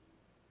 woman.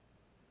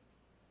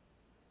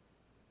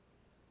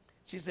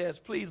 She says,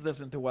 please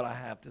listen to what I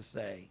have to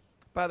say.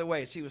 By the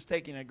way, she was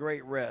taking a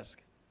great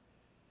risk,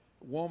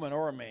 woman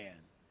or man.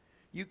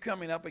 You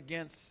coming up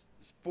against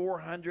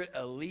 400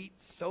 elite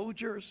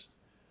soldiers?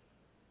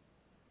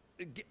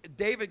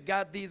 David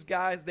got these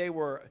guys. They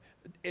were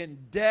in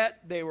debt.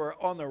 They were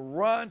on the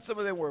run. Some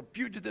of them were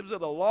fugitives of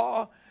the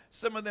law.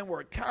 Some of them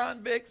were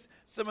convicts.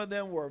 Some of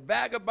them were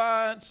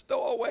vagabonds,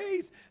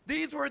 stowaways.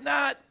 These were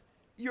not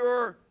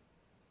your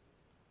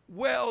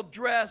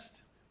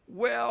well-dressed,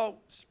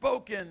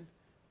 well-spoken,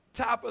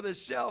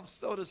 top-of-the-shelf,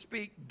 so to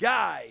speak,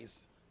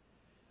 guys.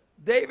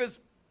 David's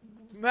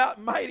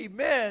mighty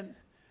men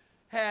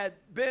had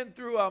been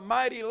through a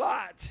mighty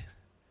lot.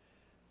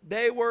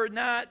 They were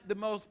not the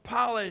most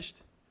polished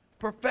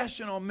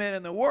professional men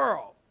in the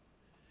world.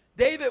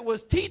 David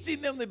was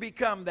teaching them to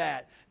become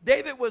that.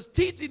 David was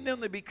teaching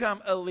them to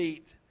become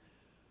elite.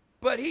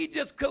 But he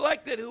just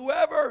collected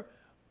whoever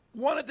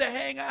wanted to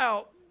hang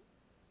out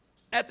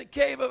at the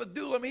cave of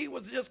Adullam. He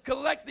was just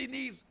collecting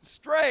these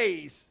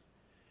strays,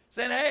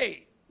 saying,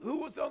 hey, who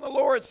was on the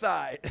Lord's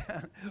side?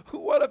 Who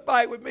want to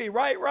fight with me?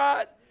 Right,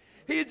 Rod?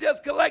 He's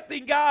just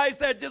collecting guys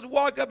that just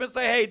walk up and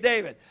say, hey,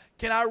 David,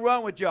 can I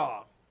run with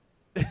y'all?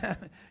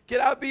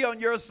 Can I be on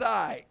your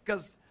side?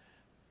 Because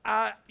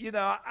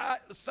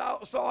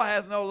Saul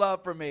has no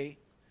love for me.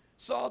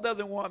 Saul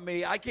doesn't want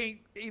me. I can't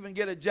even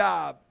get a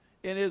job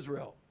in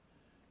Israel.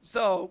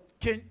 So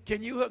can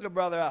you hook a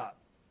brother up?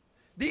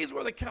 These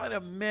were the kind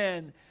of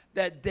men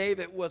that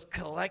David was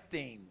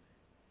collecting.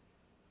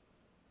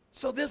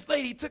 So this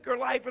lady took her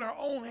life in her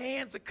own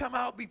hands to come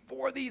out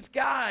before these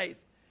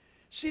guys.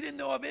 She didn't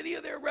know of any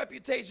of their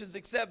reputations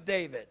except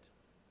David.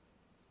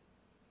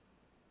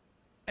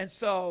 And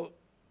so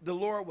the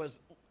Lord was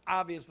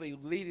obviously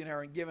leading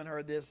her and giving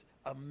her this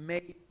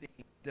amazing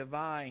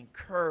divine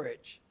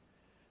courage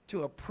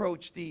to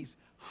approach these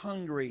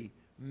hungry,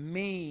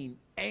 mean,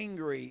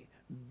 angry,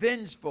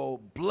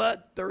 vengeful,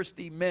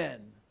 bloodthirsty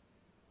men.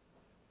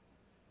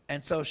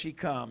 And so she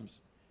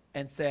comes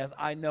and says,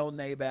 I know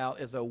Nabal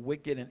is a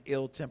wicked and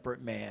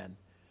ill-tempered man.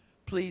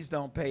 Please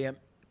don't pay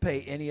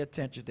any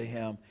attention to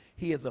him.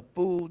 He is a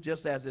fool,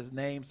 just as his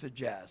name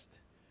suggests.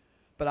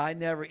 But I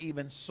never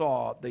even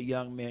saw the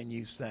young men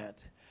you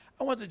sent.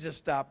 I want to just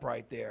stop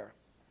right there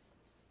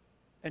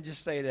and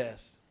just say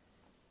this.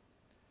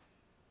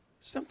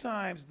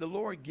 Sometimes the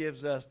Lord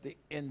gives us the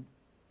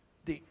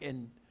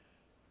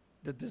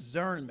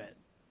discernment,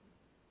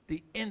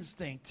 the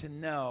instinct to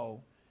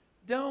know.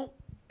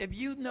 If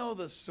you know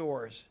the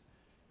source,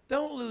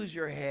 don't lose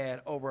your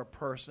head over a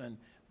person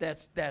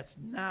that's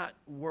not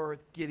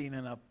worth getting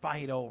in a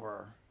fight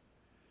over.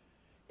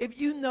 If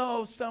you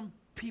know some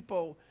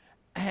people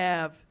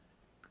have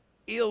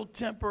ill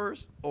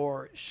tempers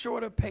or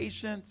short of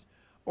patience,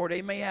 or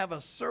they may have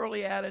a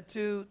surly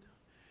attitude,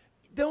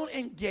 don't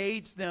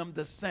engage them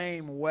the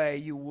same way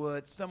you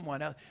would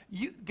someone else.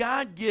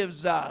 God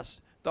gives us,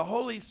 the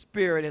Holy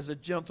Spirit as a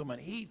gentleman,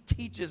 he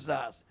teaches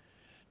us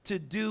to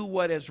do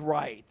what is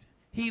right.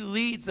 He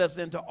leads us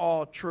into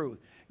all truth.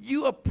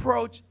 You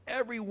approach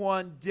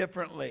everyone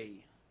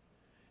differently.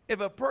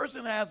 If a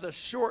person has a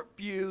short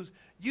fuse,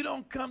 you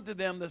don't come to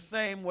them the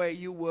same way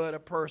you would a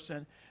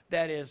person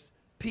that is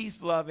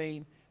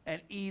peace-loving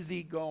and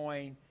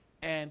easygoing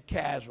and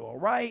casual,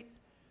 right?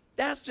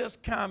 That's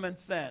just common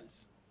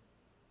sense.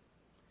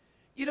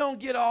 You don't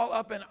get all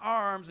up in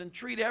arms and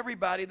treat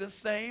everybody the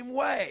same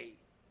way.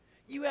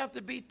 You have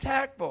to be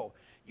tactful.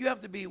 You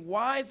have to be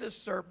wise as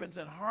serpents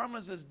and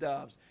harmless as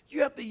doves.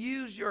 You have to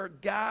use your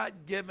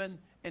God-given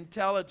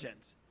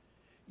intelligence,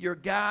 your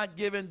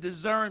God-given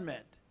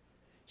discernment.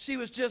 She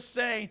was just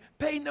saying,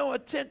 pay no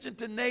attention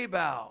to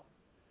Nabal.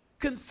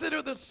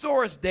 Consider the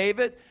source,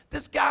 David.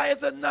 This guy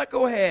is a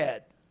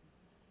knucklehead.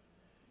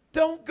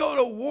 Don't go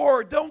to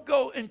war. Don't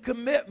go and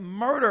commit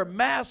murder,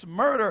 mass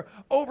murder,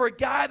 over a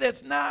guy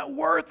that's not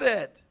worth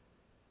it.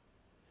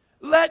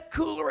 Let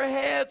cooler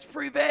heads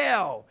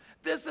prevail.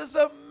 This is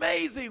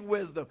amazing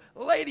wisdom.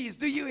 Ladies,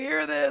 do you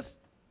hear this?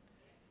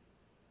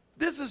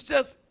 This is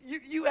just,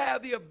 you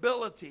have the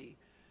ability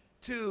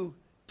to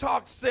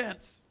talk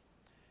sense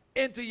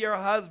into your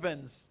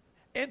husbands,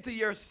 into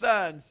your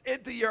sons,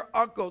 into your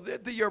uncles,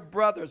 into your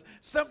brothers.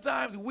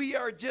 Sometimes we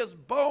are just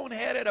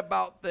boneheaded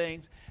about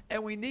things,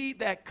 and we need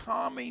that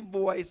calming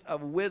voice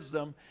of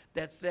wisdom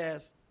that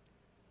says,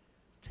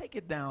 take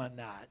it down a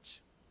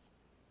notch.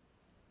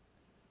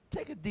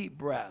 Take a deep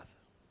breath.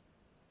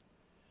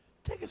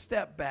 Take a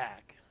step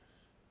back.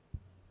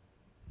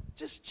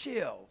 Just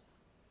chill.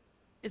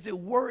 Is it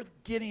worth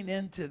getting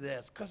into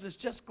this? Because it's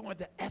just going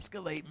to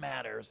escalate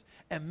matters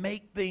and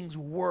make things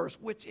worse,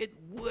 which it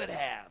would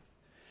have.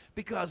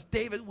 Because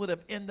David would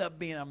have ended up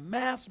being a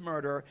mass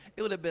murderer.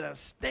 It would have been a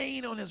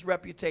stain on his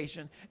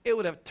reputation. It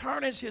would have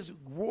tarnished his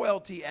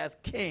royalty as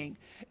king.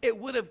 It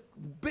would have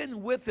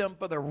been with him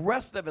for the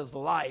rest of his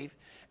life.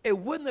 It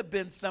wouldn't have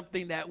been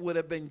something that would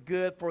have been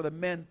good for the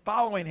men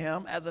following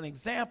him as an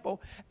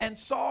example. And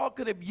Saul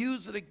could have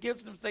used it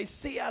against him and say,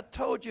 see, I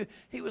told you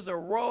he was a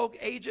rogue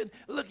agent.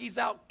 Look, he's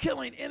out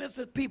killing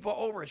innocent people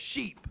over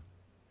sheep.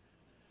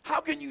 How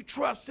can you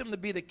trust him to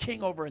be the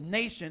king over a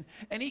nation,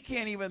 and he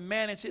can't even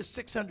manage his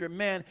 600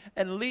 men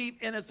and leave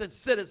innocent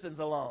citizens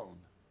alone?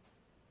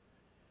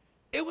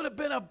 It would have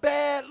been a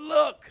bad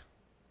look,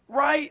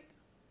 right?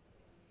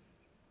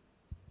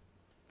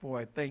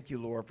 Boy, thank you,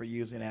 Lord, for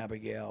using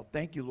Abigail.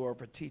 Thank you, Lord,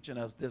 for teaching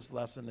us this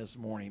lesson this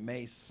morning.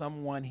 May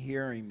someone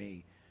hearing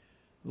me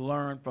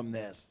learn from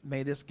this.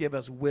 May this give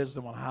us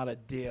wisdom on how to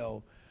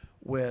deal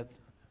with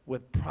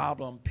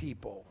problem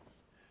people,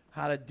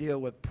 how to deal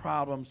with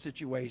problem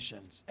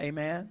situations.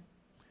 Amen?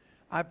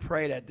 I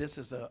pray that this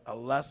is a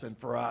lesson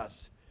for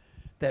us,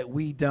 that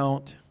we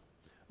don't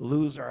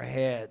lose our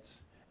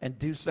heads and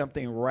do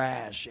something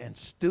rash and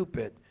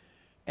stupid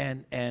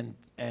and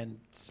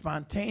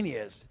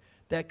spontaneous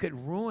that could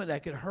ruin,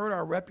 that could hurt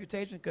our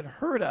reputation, could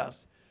hurt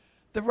us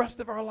the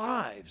rest of our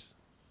lives.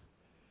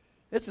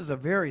 This is a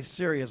very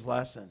serious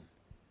lesson.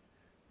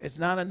 It's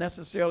not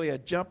necessarily a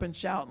jump and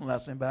shouting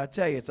lesson, but I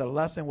tell you, it's a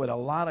lesson with a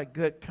lot of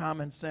good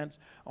common sense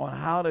on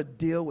how to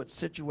deal with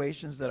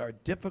situations that are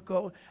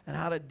difficult and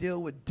how to deal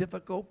with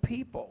difficult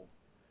people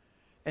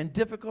and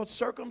difficult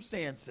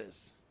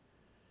circumstances.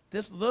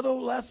 This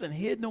little lesson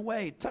hidden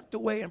away, tucked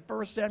away in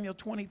 1 Samuel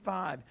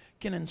 25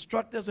 can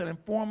instruct us and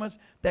inform us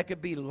that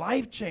could be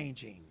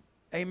life-changing.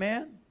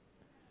 Amen?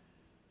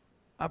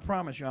 I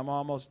promise you, I'm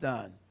almost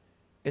done.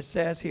 It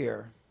says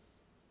here,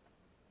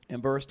 in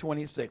verse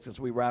 26,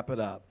 as we wrap it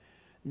up,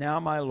 now,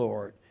 my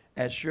Lord,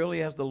 as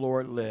surely as the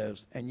Lord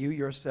lives, and you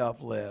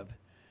yourself live,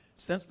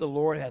 since the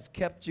Lord has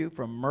kept you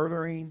from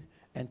murdering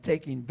and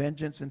taking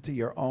vengeance into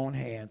your own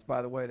hands.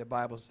 By the way, the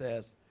Bible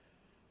says,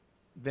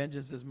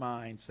 vengeance is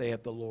mine,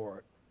 saith the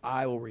Lord.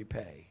 I will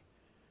repay.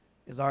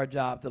 It's our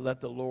job to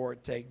let the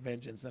Lord take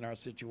vengeance in our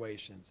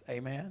situations.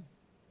 Amen?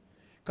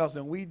 Because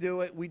when we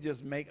do it, we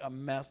just make a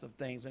mess of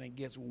things, and it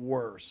gets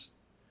worse.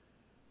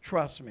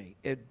 Trust me,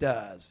 it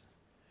does.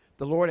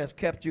 The Lord has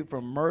kept you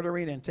from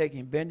murdering and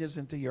taking vengeance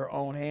into your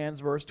own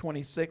hands. Verse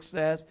 26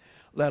 says,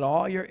 let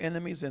all your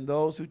enemies and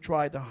those who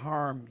try to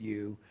harm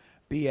you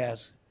be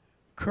as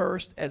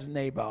cursed as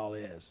Nabal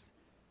is.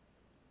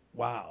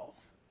 Wow.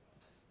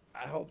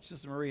 I hope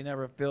Sister Marie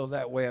never feels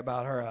that way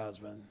about her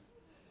husband,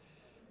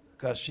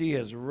 because she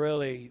is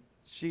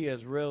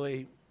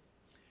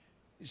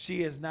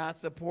not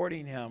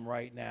supporting him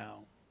right now.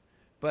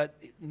 But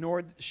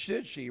nor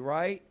should she,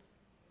 right?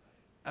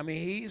 I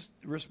mean, he's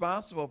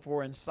responsible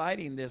for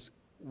inciting this,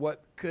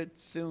 what could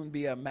soon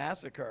be a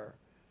massacre,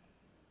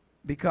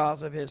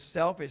 because of his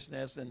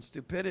selfishness and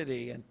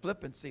stupidity and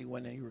flippancy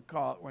when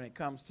it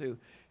comes to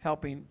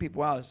helping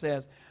people out. It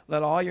says,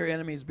 let all your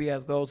enemies be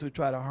as those who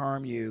try to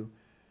harm you,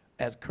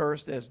 as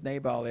cursed as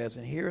Nabal is.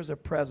 And here's a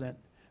present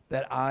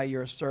that I,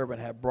 your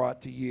servant, have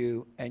brought to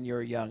you and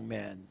your young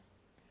men.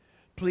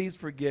 Please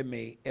forgive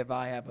me if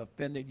I have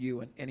offended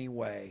you in any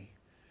way.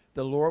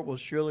 The Lord will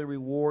surely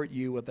reward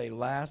you with a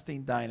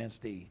lasting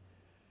dynasty,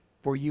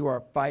 for you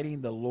are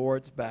fighting the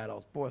Lord's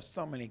battles. Boy,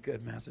 so many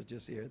good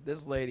messages here.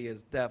 This lady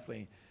is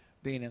definitely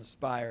being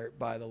inspired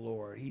by the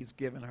Lord. He's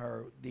given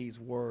her these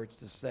words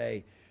to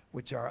say,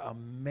 which are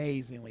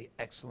amazingly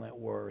excellent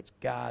words,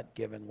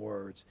 God-given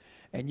words.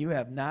 And you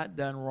have not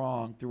done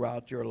wrong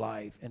throughout your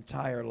life,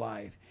 entire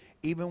life,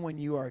 even when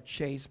you are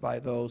chased by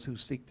those who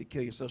seek to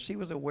kill you. So she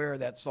was aware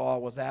that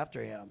Saul was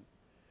after him.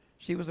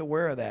 She was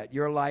aware of that.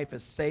 Your life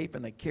is safe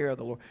in the care of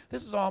the Lord.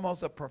 This is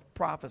almost a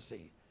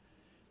prophecy.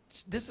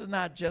 This is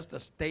not just a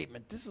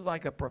statement. This is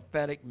like a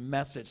prophetic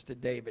message to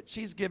David.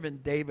 She's given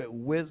David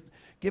wisdom,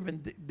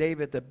 given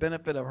David the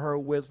benefit of her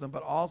wisdom,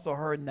 but also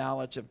her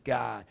knowledge of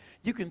God.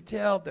 You can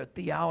tell the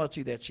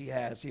theology that she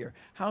has here,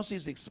 how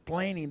she's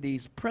explaining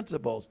these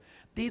principles.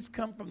 These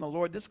come from the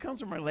Lord. This comes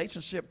from a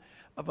relationship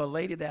of a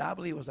lady that I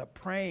believe was a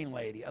praying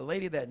lady, a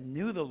lady that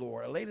knew the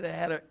Lord, a lady that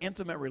had an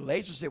intimate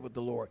relationship with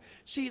the Lord.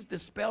 She's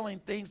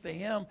dispelling things to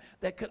him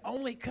that could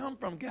only come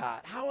from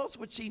God. How else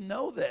would she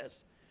know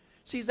this?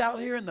 She's out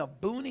here in the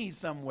boonies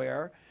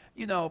somewhere,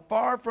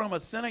 far from a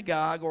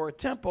synagogue or a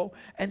temple,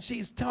 and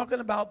she's talking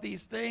about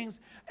these things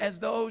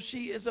as though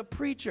she is a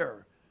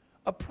preacher,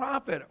 a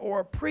prophet, or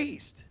a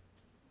priest.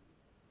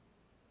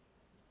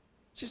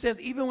 She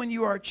says, even when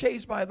you are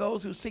chased by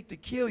those who seek to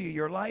kill you,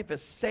 your life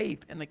is safe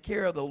in the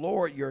care of the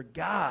Lord your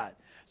God,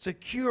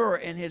 secure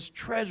in his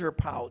treasure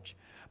pouch.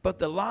 But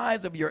the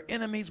lives of your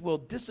enemies will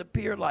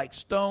disappear like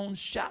stones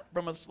shot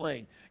from a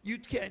sling. You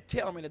can't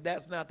tell me that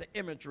that's not the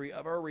imagery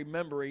of her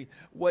remembering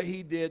what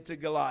he did to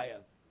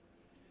Goliath.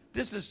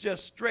 This is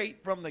just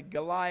straight from the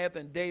Goliath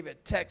and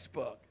David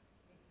textbook.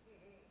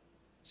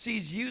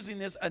 She's using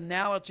this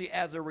analogy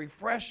as a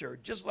refresher,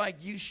 just like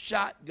you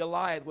shot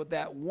Goliath with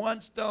that one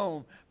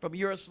stone from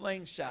your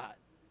slingshot.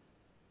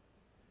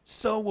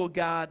 So will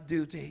God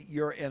do to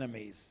your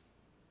enemies.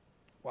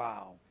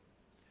 Wow.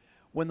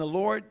 When the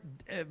Lord,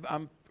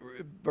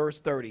 verse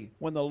 30,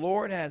 when the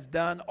Lord has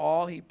done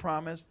all he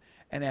promised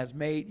and has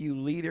made you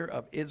leader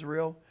of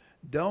Israel,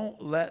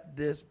 don't let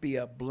this be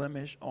a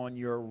blemish on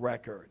your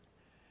record.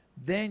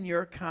 Then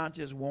your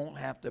conscience won't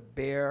have to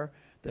bear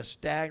the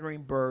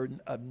staggering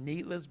burden of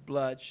needless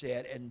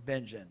bloodshed and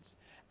vengeance.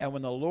 And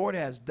when the Lord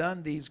has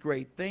done these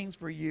great things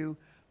for you,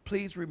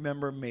 please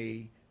remember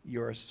me,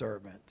 your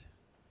servant.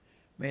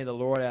 May the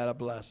Lord add a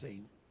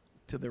blessing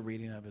to the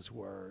reading of his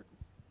word.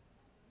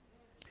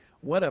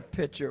 What a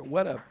picture,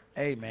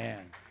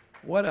 amen.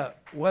 What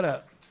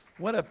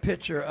a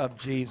picture of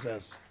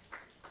Jesus.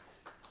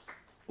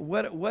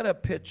 What a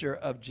picture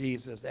of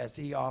Jesus as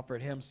he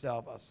offered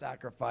himself a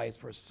sacrifice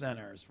for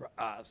sinners, for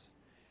us.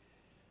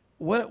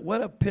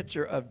 What a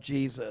picture of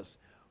Jesus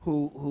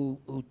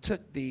who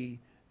took the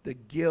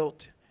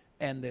guilt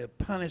and the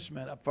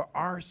punishment for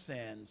our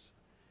sins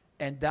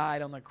and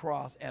died on the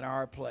cross in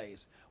our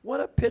place. What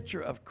a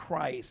picture of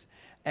Christ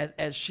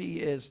as she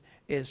is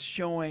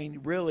showing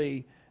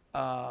really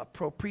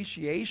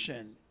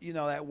propitiation,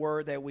 that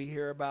word that we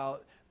hear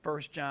about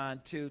 1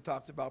 John 2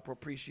 talks about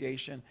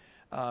propitiation.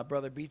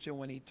 Brother Beecher,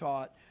 when he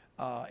taught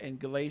in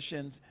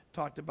Galatians,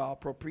 talked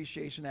about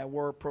propitiation. That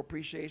word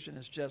propitiation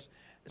is just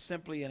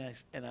simply an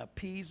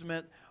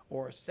appeasement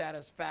or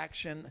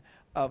satisfaction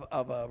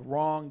of a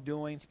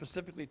wrongdoing,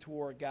 specifically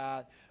toward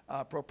God.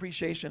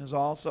 Propitiation is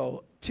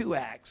also two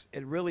acts.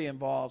 It really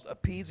involves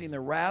appeasing the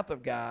wrath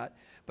of God,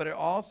 but it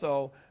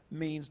also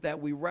means that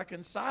we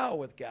reconcile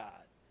with God.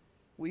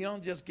 We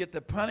don't just get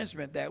the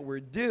punishment that we're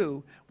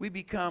due. We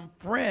become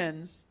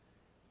friends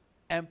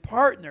and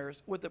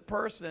partners with the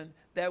person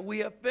that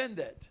we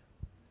offended.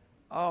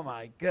 Oh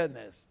my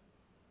goodness.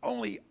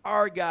 Only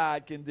our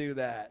God can do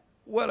that.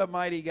 What a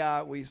mighty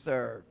God we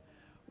serve.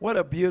 What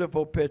a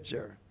beautiful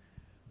picture.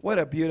 What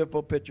a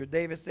beautiful picture.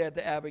 David said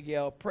to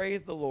Abigail,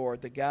 "Praise the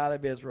Lord, the God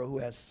of Israel, who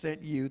has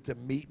sent you to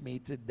meet me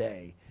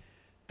today.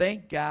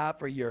 Thank God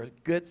for your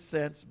good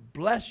sense.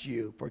 Bless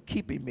you for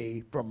keeping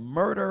me from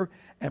murder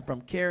and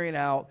from carrying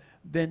out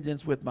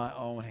vengeance with my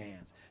own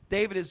hands."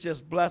 David is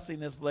just blessing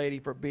this lady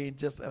for being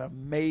just an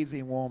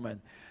amazing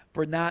woman,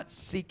 for not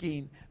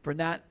seeking, for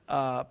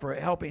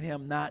helping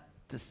him not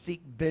to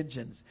seek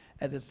vengeance,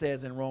 as it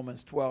says in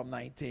Romans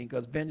 12:19,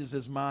 because vengeance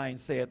is mine,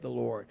 saith the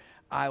Lord,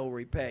 I will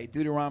repay.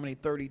 Deuteronomy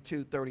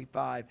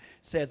 32:35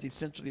 says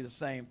essentially the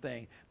same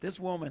thing. This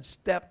woman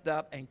stepped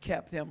up and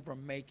kept him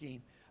from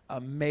making a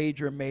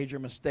major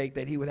mistake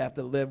that he would have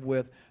to live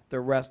with the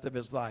rest of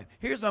his life.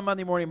 Here's my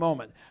Monday morning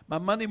moment. My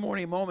Monday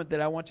morning moment that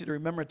I want you to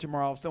remember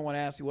tomorrow. If someone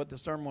asks you what the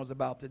sermon was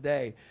about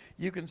today,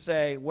 you can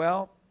say,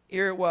 well,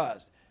 here it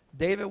was.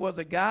 David was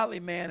a godly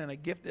man and a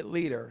gifted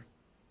leader,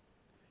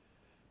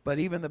 but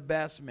even the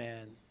best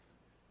men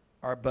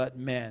are but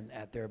men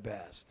at their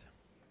best.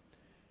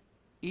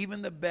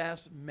 Even the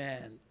best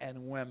men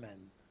and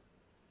women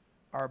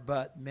are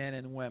but men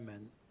and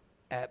women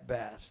at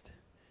best.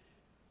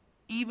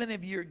 Even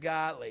if you're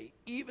godly,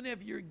 even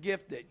if you're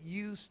gifted,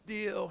 you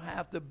still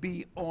have to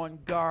be on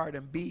guard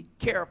and be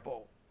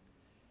careful.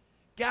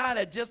 God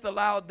had just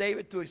allowed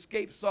David to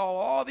escape Saul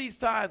all these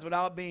times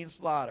without being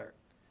slaughtered.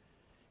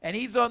 And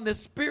he's on this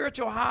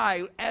spiritual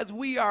high, as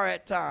we are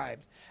at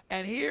times.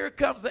 And here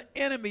comes the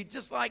enemy,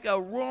 just like a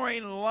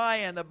roaring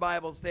lion, the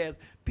Bible says.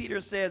 Peter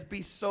says,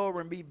 be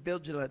sober and be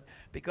vigilant,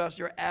 because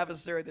your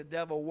adversary, the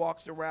devil,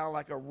 walks around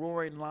like a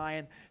roaring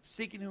lion,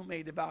 seeking whom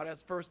may devour.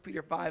 That's 1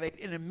 Peter 5:8.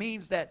 And it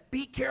means that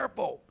be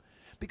careful,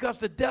 because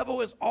the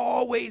devil is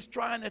always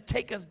trying to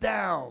take us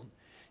down.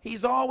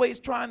 He's always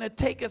trying to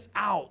take us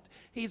out.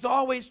 He's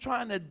always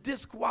trying to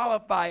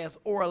disqualify us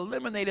or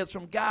eliminate us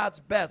from God's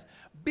best.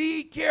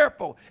 Be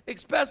careful,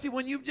 especially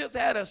when you've just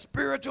had a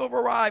spiritual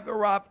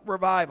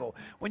revival,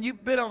 when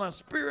you've been on a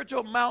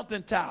spiritual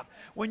mountaintop,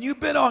 when you've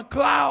been on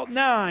cloud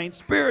nine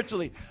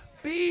spiritually.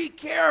 Be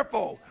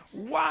careful.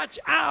 Watch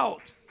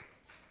out.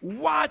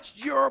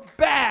 Watch your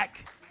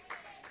back.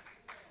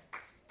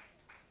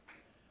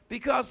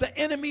 Because the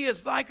enemy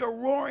is like a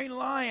roaring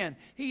lion.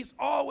 He's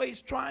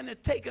always trying to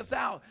take us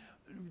out.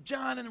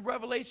 John in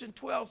Revelation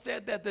 12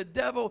 said that the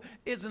devil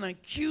is an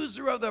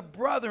accuser of the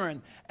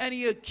brethren, and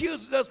he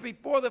accuses us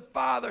before the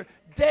Father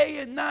day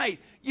and night.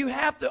 You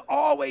have to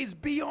always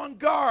be on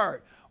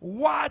guard.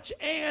 Watch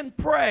and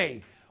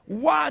pray.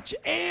 Watch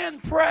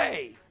and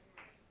pray.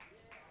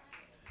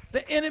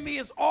 The enemy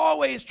is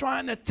always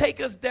trying to take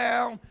us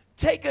down,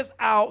 take us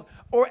out,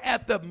 or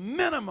at the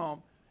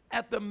minimum,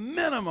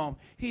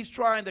 he's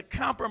trying to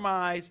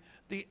compromise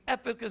the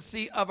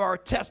efficacy of our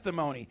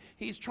testimony.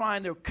 He's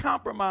trying to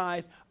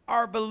compromise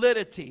our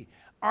validity,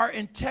 our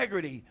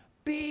integrity.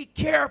 Be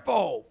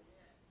careful.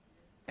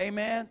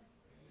 Amen?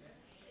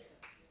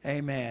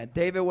 Amen.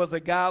 David was a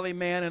godly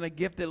man and a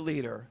gifted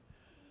leader,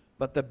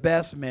 but the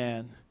best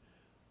men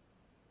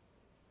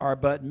are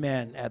but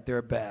men at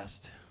their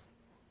best.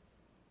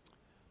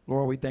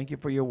 Lord, we thank you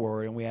for your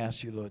word, and we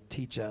ask you, Lord,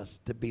 teach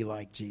us to be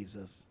like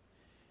Jesus.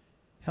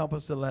 Help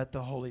us to let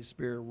the Holy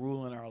Spirit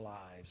rule in our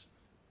lives,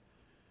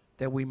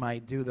 that we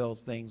might do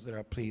those things that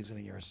are pleasing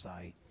in your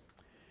sight.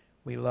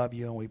 We love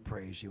you and we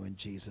praise you in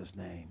Jesus'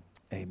 name.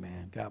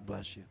 Amen. God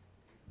bless you.